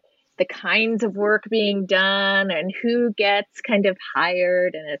of the kinds of work being done and who gets kind of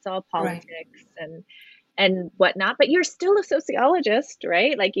hired, and it's all politics and whatnot. But you're still a sociologist,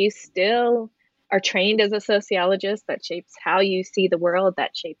 right? Like you still are trained as a sociologist. That shapes how you see the world,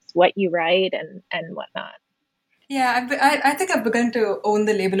 that shapes what you write and whatnot. Yeah, I think I've begun to own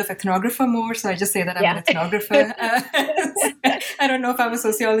the label of ethnographer more, so I just say that I'm an ethnographer. I don't know if I'm a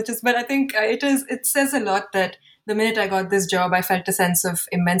sociologist, but I think it says a lot that the minute I got this job, I felt a sense of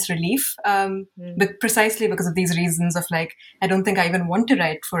immense relief, but precisely because of these reasons of like, I don't think I even want to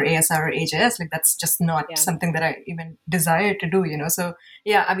write for ASR or AJS. Like that's just not something that I even desire to do, So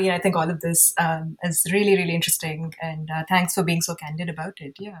I mean, I think all of this is really, really interesting, and thanks for being so candid about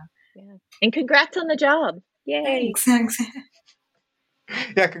it. Yeah. And congrats on the job. Yay. Thanks.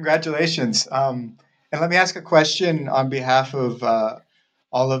 Yeah, congratulations. And let me ask a question on behalf of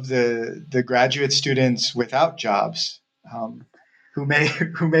all of the graduate students without jobs who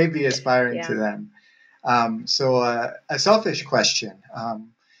may be aspiring to them. So a selfish question,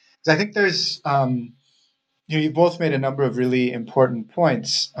 because I think there's you both made a number of really important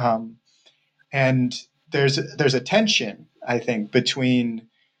points, and there's a tension, I think, between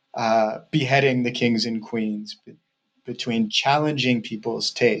beheading the kings and queens, between challenging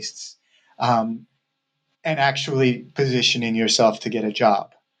people's tastes and actually positioning yourself to get a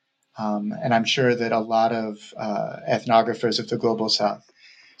job. And I'm sure that a lot of ethnographers of the Global South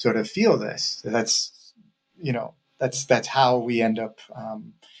sort of feel this. That's how we end up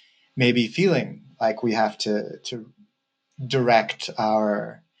maybe feeling like we have to direct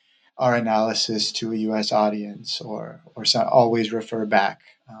our analysis to a U.S. audience or always refer back.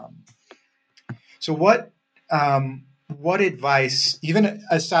 So what advice, even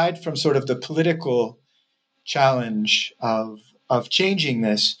aside from sort of the political challenge of changing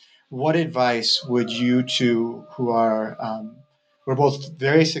this, what advice would you two, who are we're both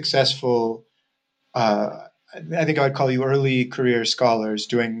very successful, I think I would call you early career scholars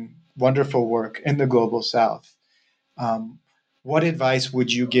doing wonderful work in the Global South, what advice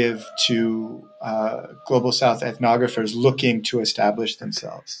would you give to Global South ethnographers looking to establish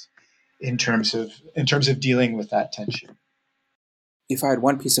themselves in terms of dealing with that tension? If I had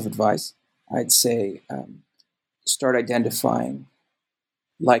one piece of advice, I'd say start identifying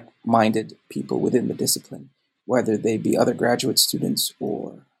like-minded people within the discipline. whether they be other graduate students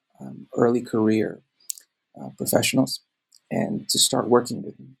or early career professionals, and to start working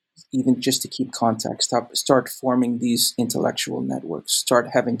with them, even just to keep contact, start forming these intellectual networks, start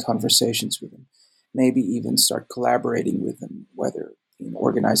having conversations with them, maybe even start collaborating with them, whether in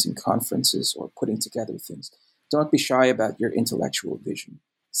organizing conferences or putting together things. Don't be shy about your intellectual vision.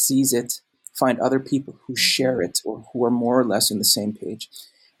 Seize it, find other people who share it or who are more or less on the same page,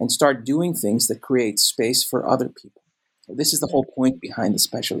 and start doing things that create space for other people. This is the whole point behind the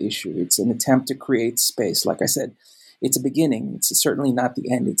special issue. It's an attempt to create space. Like I said, it's a beginning. It's certainly not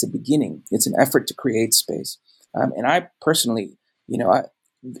the end. It's a beginning. It's an effort to create space. And I personally,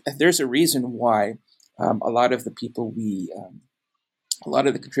 there's a reason why a lot of the people a lot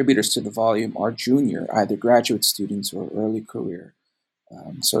of the contributors to the volume are junior, either graduate students or early career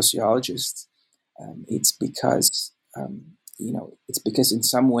sociologists. It's because in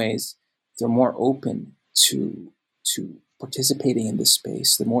some ways they're more open to participating in this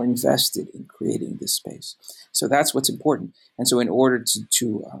space. They're more invested in creating this space. So that's what's important. And so in order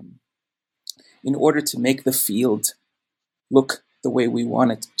to make the field look the way we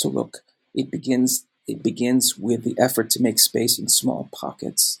want it to look, it begins with the effort to make space in small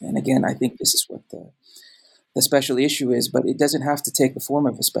pockets. And again, I think this is what the special issue is, but it doesn't have to take the form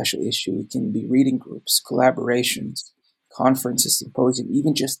of a special issue. It can be reading groups, collaborations, conferences, symposium,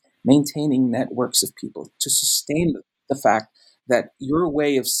 even just maintaining networks of people to sustain the fact that your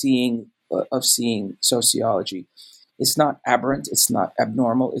way of seeing sociology is not aberrant, it's not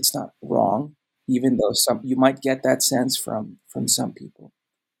abnormal, it's not wrong, even though you might get that sense from some people,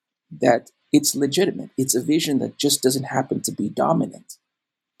 that it's legitimate. It's a vision that just doesn't happen to be dominant.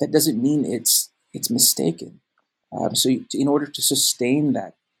 That doesn't mean it's mistaken. In order to sustain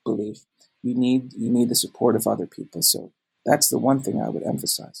that belief, you need the support of other people. So that's the one thing I would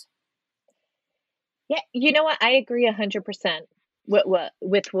emphasize. Yeah, you know what? I agree 100%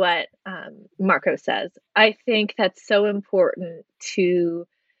 with what Marco says. I think that's so important to,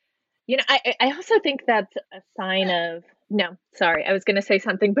 I also think that's a sign of, no, sorry, I was going to say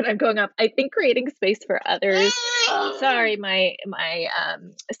something, but I'm going off. I think creating space for others. Sorry, my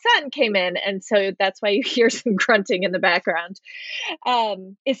son came in, and so that's why you hear some grunting in the background.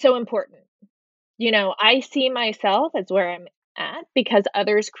 Is so important. I see myself as where I'm at because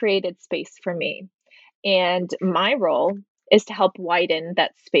others created space for me. And my role is to help widen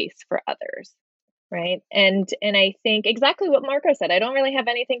that space for others, right? And I think exactly what Marco said. I don't really have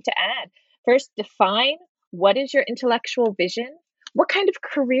anything to add. First, define what is your intellectual vision? What kind of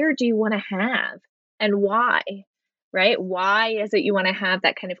career do you want to have and why, right? Why is it you want to have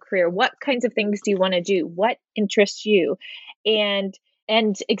that kind of career? What kinds of things do you want to do? What interests you? And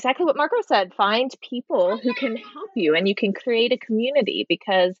exactly what Marco said, find people who can help you and you can create a community,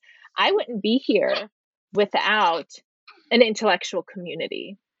 because I wouldn't be here without an intellectual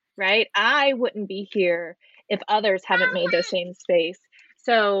community, right? I wouldn't be here if others haven't made the same space.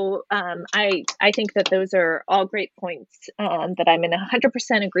 So I think that those are all great points that I'm in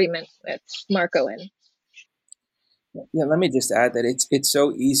 100% agreement with Marco in. Yeah, let me just add that it's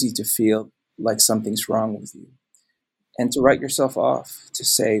so easy to feel like something's wrong with you and to write yourself off, to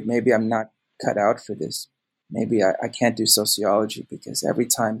say, maybe I'm not cut out for this. Maybe I can't do sociology because every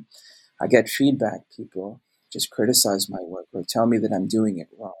time I get feedback, people just criticize my work or tell me that I'm doing it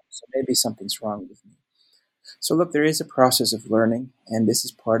wrong. So maybe something's wrong with me. So look, there is a process of learning, and this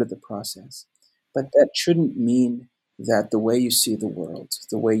is part of the process. But that shouldn't mean that the way you see the world,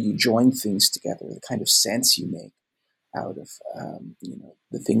 the way you join things together, the kind of sense you make out of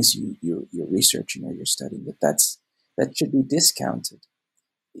the things you're researching or you're studying, that should be discounted.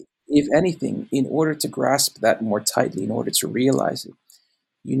 If anything, in order to grasp that more tightly, in order to realize it,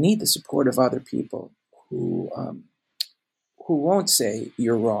 you need the support of other people who won't say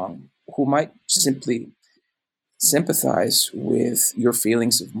you're wrong, who might simply sympathize with your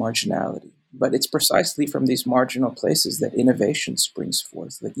feelings of marginality. But it's precisely from these marginal places that innovation springs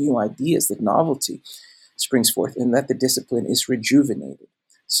forth, that new ideas, that novelty springs forth, and that the discipline is rejuvenated.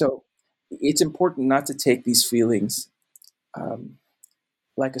 So it's important not to take these feelings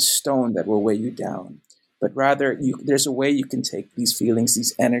like a stone that will weigh you down, but rather there's a way you can take these feelings,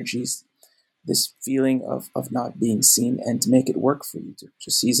 these energies, this feeling of not being seen, and to make it work for you,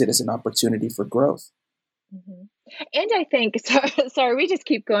 to seize it as an opportunity for growth. Mm-hmm. And I think, sorry, we just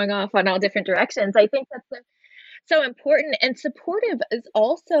keep going off on all different directions. I think that's so important. And supportive is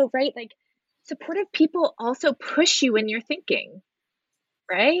also, right? Like supportive people also push you in your thinking,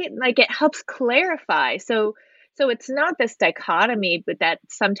 right? Like it helps clarify. So it's not this dichotomy, but that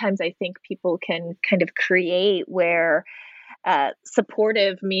sometimes I think people can kind of create where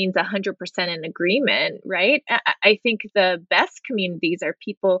supportive means 100% in agreement, right? I think the best communities are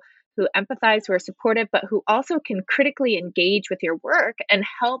people who empathize, who are supportive, but who also can critically engage with your work and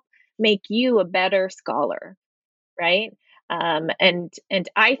help make you a better scholar, right? And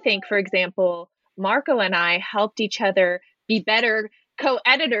I think, for example, Marco and I helped each other be better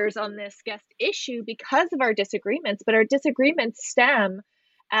co-editors on this guest issue because of our disagreements, but our disagreements stem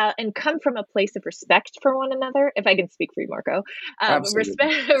and come from a place of respect for one another. If I can speak for you, Marco, Absolutely.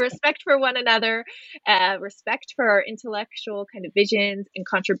 respect for one another, respect for our intellectual kind of visions and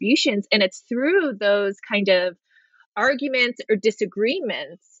contributions, and it's through those kind of arguments or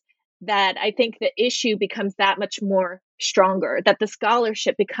disagreements that I think the issue becomes that much more stronger, that the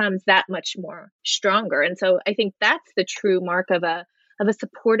scholarship becomes that much more stronger. And so I think that's the true mark of a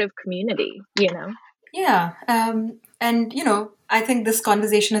supportive community, you know? Yeah. And, I think this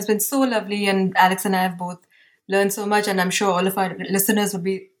conversation has been so lovely, and Alex and I have both learned so much. And I'm sure all of our listeners would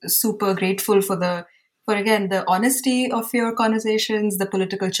be super grateful for again, the honesty of your conversations, the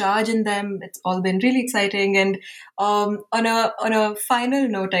political charge in them. It's all been really exciting. And on a final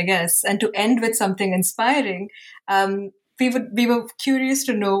note, I guess, and to end with something inspiring, we were curious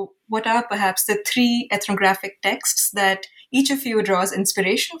to know what are perhaps the 3 ethnographic texts that each of you draws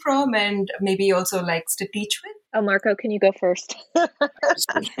inspiration from and maybe also likes to teach with. Oh, Marco, can you go first?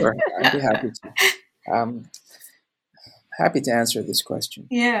 Sure, I'd be happy to. Happy to answer this question.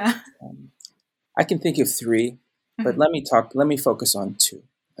 Yeah. I can think of 3, but let me focus on 2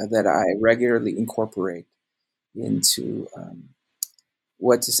 that I regularly incorporate into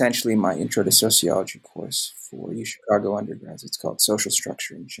what's essentially my intro to sociology course for UChicago undergrads. It's called Social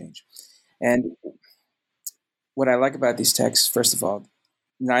Structure and Change. And what I like about these texts, first of all,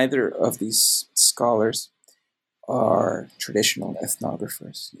 neither of these scholars are traditional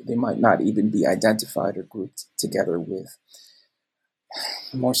ethnographers. They might not even be identified or grouped together with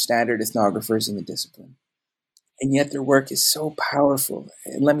more standard ethnographers in the discipline. And yet their work is so powerful.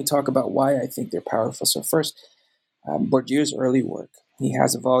 And let me talk about why I think they're powerful. So first, Bourdieu's early work. He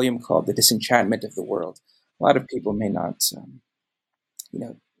has a volume called The Disenchantment of the World. A lot of people may not,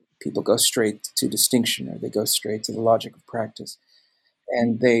 people go straight to distinction, or they go straight to the logic of practice.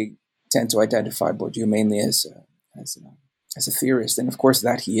 And they tend to identify Bourdieu mainly as a theorist. And of course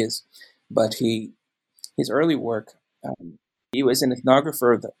that he is. But his early work, he was an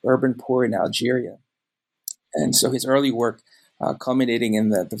ethnographer of the urban poor in Algeria. And so his early work, culminating in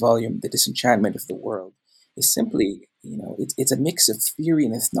the volume, The Disenchantment of the World, is simply, it's a mix of theory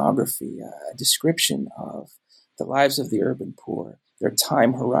and ethnography, a description of the lives of the urban poor, their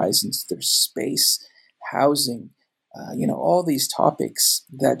time horizons, their space, housing, all these topics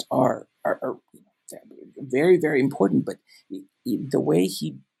that are very, very important. But the way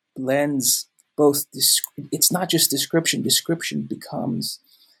he blends both, it's not just description. Description becomes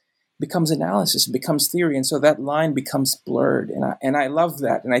analysis, it becomes theory, and so that line becomes blurred. And I love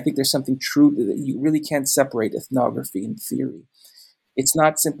that, and I think there's something true that you really can't separate ethnography and theory. It's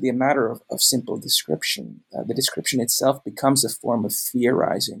not simply a matter of simple description. The description itself becomes a form of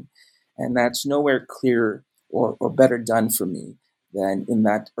theorizing, and that's nowhere clearer or better done for me than in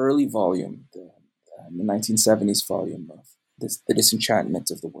that early volume, the 1970s volume of The Disenchantment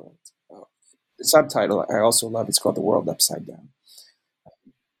of the World. The subtitle I also love. It's called The World Upside Down.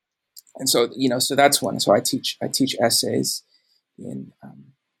 And so, so that's one. So I teach essays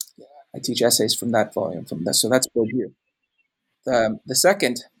I teach essays from that volume. So that's Bourdieu. The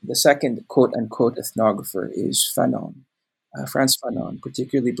second quote unquote ethnographer is Fanon, Frantz Fanon,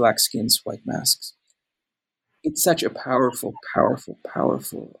 particularly Black Skins, White Masks. It's such a powerful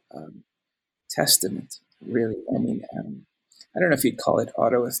testament, really. I mean, I don't know if you'd call it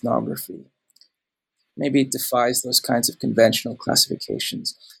autoethnography. Maybe it defies those kinds of conventional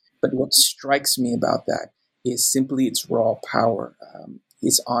classifications. But what strikes me about that is simply its raw power,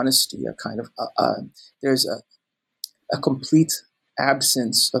 its honesty, there's a complete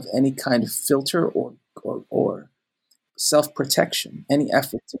absence of any kind of filter or self-protection, any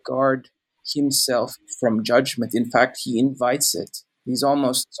effort to guard himself from judgment. In fact, he invites it. It's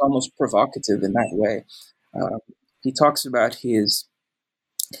almost provocative in that way. He talks about his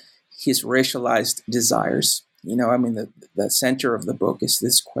racialized desires. The center of the book is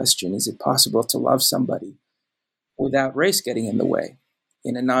this question: is it possible to love somebody without race getting in the way,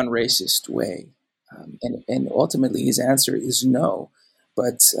 in a non-racist way? And ultimately, his answer is no.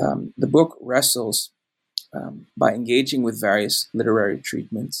 But the book wrestles by engaging with various literary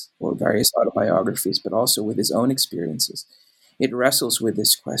treatments or various autobiographies, but also with his own experiences. It wrestles with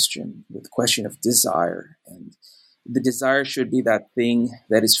this question, with the question of desire. the desire should be that thing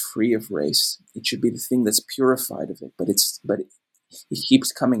that is free of race. It should be the thing that's purified of it. But it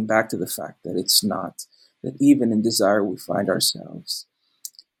keeps coming back to the fact that it's not. That even in desire, we find ourselves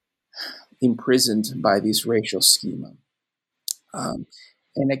imprisoned by these racial schema.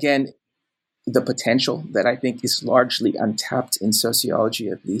 And again, the potential that I think is largely untapped in sociology,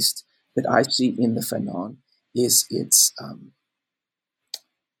 at least, that I see in the Fanon, is its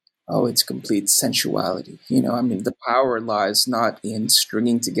complete sensuality. The power lies not in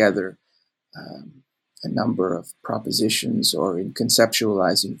stringing together a number of propositions or in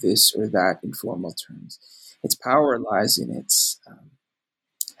conceptualizing this or that in formal terms. Its power lies in its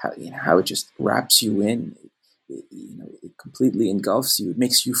how it just wraps you in. It completely engulfs you. It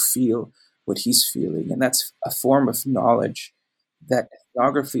makes you feel what he's feeling, and that's a form of knowledge that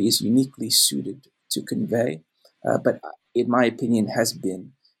ethnography is uniquely suited to convey, but in my opinion has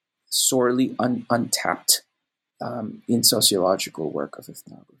been sorely untapped in sociological work of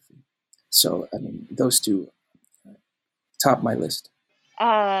ethnography. So, those two top my list.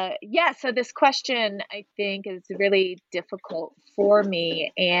 So this question, I think, is really difficult for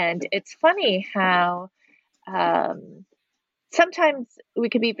me. And it's funny how sometimes we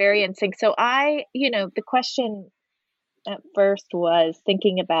can be very in sync. So the question at first was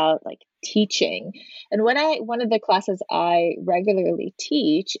thinking about like teaching. And one of the classes I regularly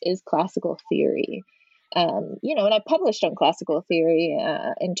teach is classical theory. And I published on classical theory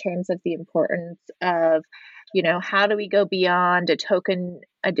in terms of the importance of, how do we go beyond a token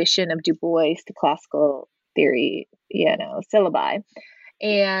addition of Du Bois to classical theory, syllabi.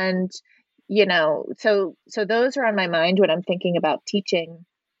 And, so those are on my mind when I'm thinking about teaching.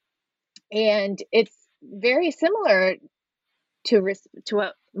 And it's very similar to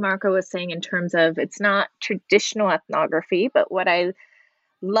what Marco was saying in terms of it's not traditional ethnography, but what I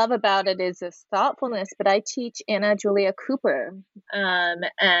love about it is this thoughtfulness. But I teach Anna Julia Cooper, and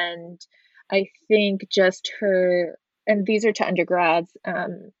I think just her, and these are to undergrads,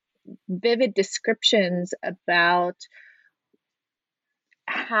 vivid descriptions about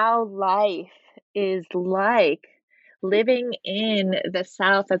how life is like living in the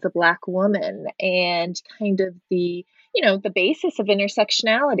South as a Black woman, and kind of the basis of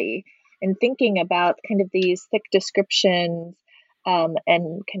intersectionality, and thinking about kind of these thick descriptions and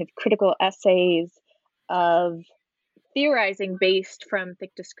kind of critical essays of theorizing based from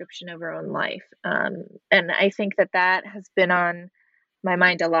thick description of her own life. And I think that has been on my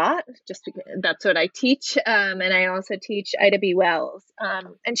mind a lot, just because that's what I teach. And I also teach Ida B. Wells.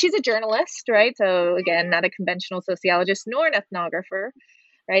 And she's a journalist, right? So again, not a conventional sociologist nor an ethnographer,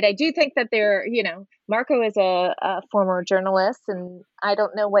 right? I do think that Marco is a former journalist, and I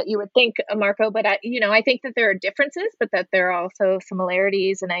don't know what you would think, Marco, but I think that there are differences, but that there are also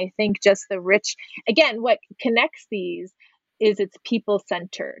similarities. And I think just again, what connects these is it's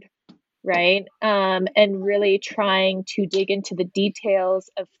people-centered, right? And really trying to dig into the details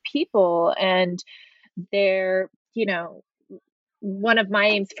of people and their, one of my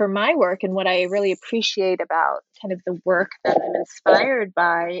aims for my work, and what I really appreciate about kind of the work that I'm inspired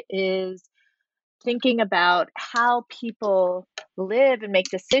by, is thinking about how people live and make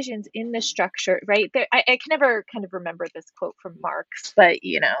decisions in the structure, right? I can never kind of remember this quote from Marx, but,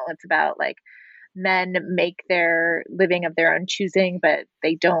 it's about like men make their living of their own choosing, but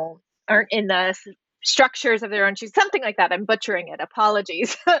they aren't in the structures of their own choosing, something like that. I'm butchering it,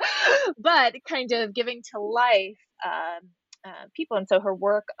 apologies. But kind of giving to life people. And so her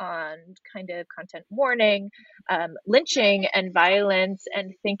work on kind of content warning, lynching and violence,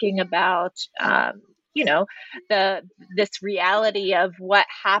 and thinking about, this reality of what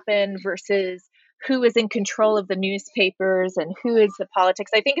happened versus who is in control of the newspapers and who is the politics,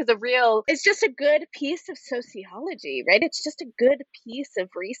 I think it's just a good piece of sociology, right? It's just a good piece of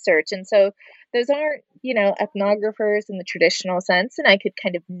research. And so those aren't, ethnographers in the traditional sense. And I could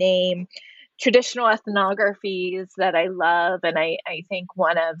kind of name traditional ethnographies that I love. And I think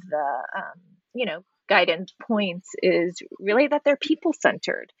one of the, guidance points is really that they're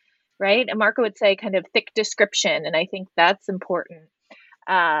people-centered, right? And Marco would say kind of thick description. And I think that's important.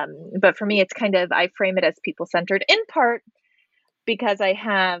 But for me, it's kind of, I frame it as people-centered, in part because I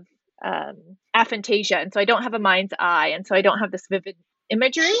have aphantasia. And so I don't have a mind's eye. And so I don't have this vivid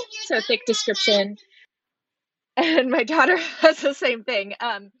imagery. So thick description. And my daughter has the same thing.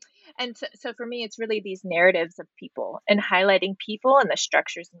 And so for me, it's really these narratives of people and highlighting people and the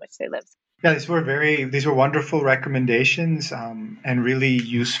structures in which they live. Yeah, these were wonderful recommendations and really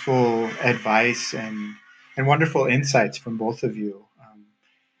useful advice and wonderful insights from both of you.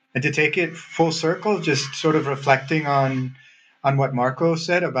 And to take it full circle, just sort of reflecting on on what Marco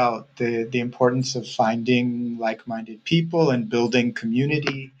said about the importance of finding like-minded people and building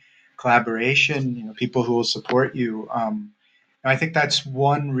community, collaboration, people who will support you. I think that's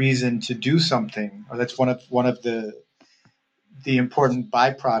one reason to do something, or that's one of the important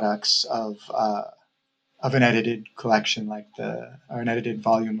byproducts of an edited collection or an edited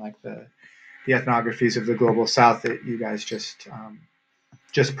volume like the ethnographies of the Global South that you guys just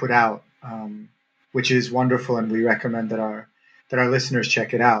put out, which is wonderful, and we recommend that our listeners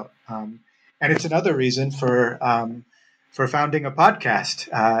check it out. And it's another reason for founding a podcast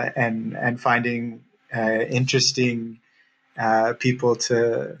and finding interesting people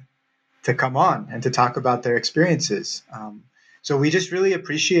to come on and to talk about their experiences. So we just really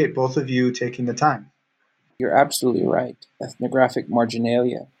appreciate both of you taking the time. You're absolutely right. Ethnographic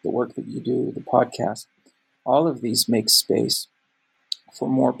marginalia, the work that you do, the podcast, all of these make space for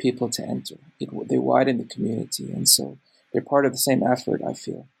more people to enter. They widen the community, and so they're part of the same effort, I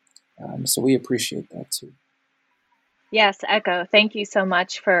feel. So we appreciate that too. Yes, echo. Thank you so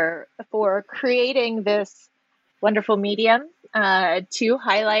much for creating this wonderful medium to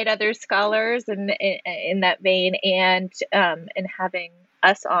highlight other scholars in that vein, and having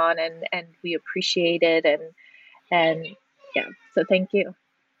us on, and we appreciate it, and yeah. So thank you.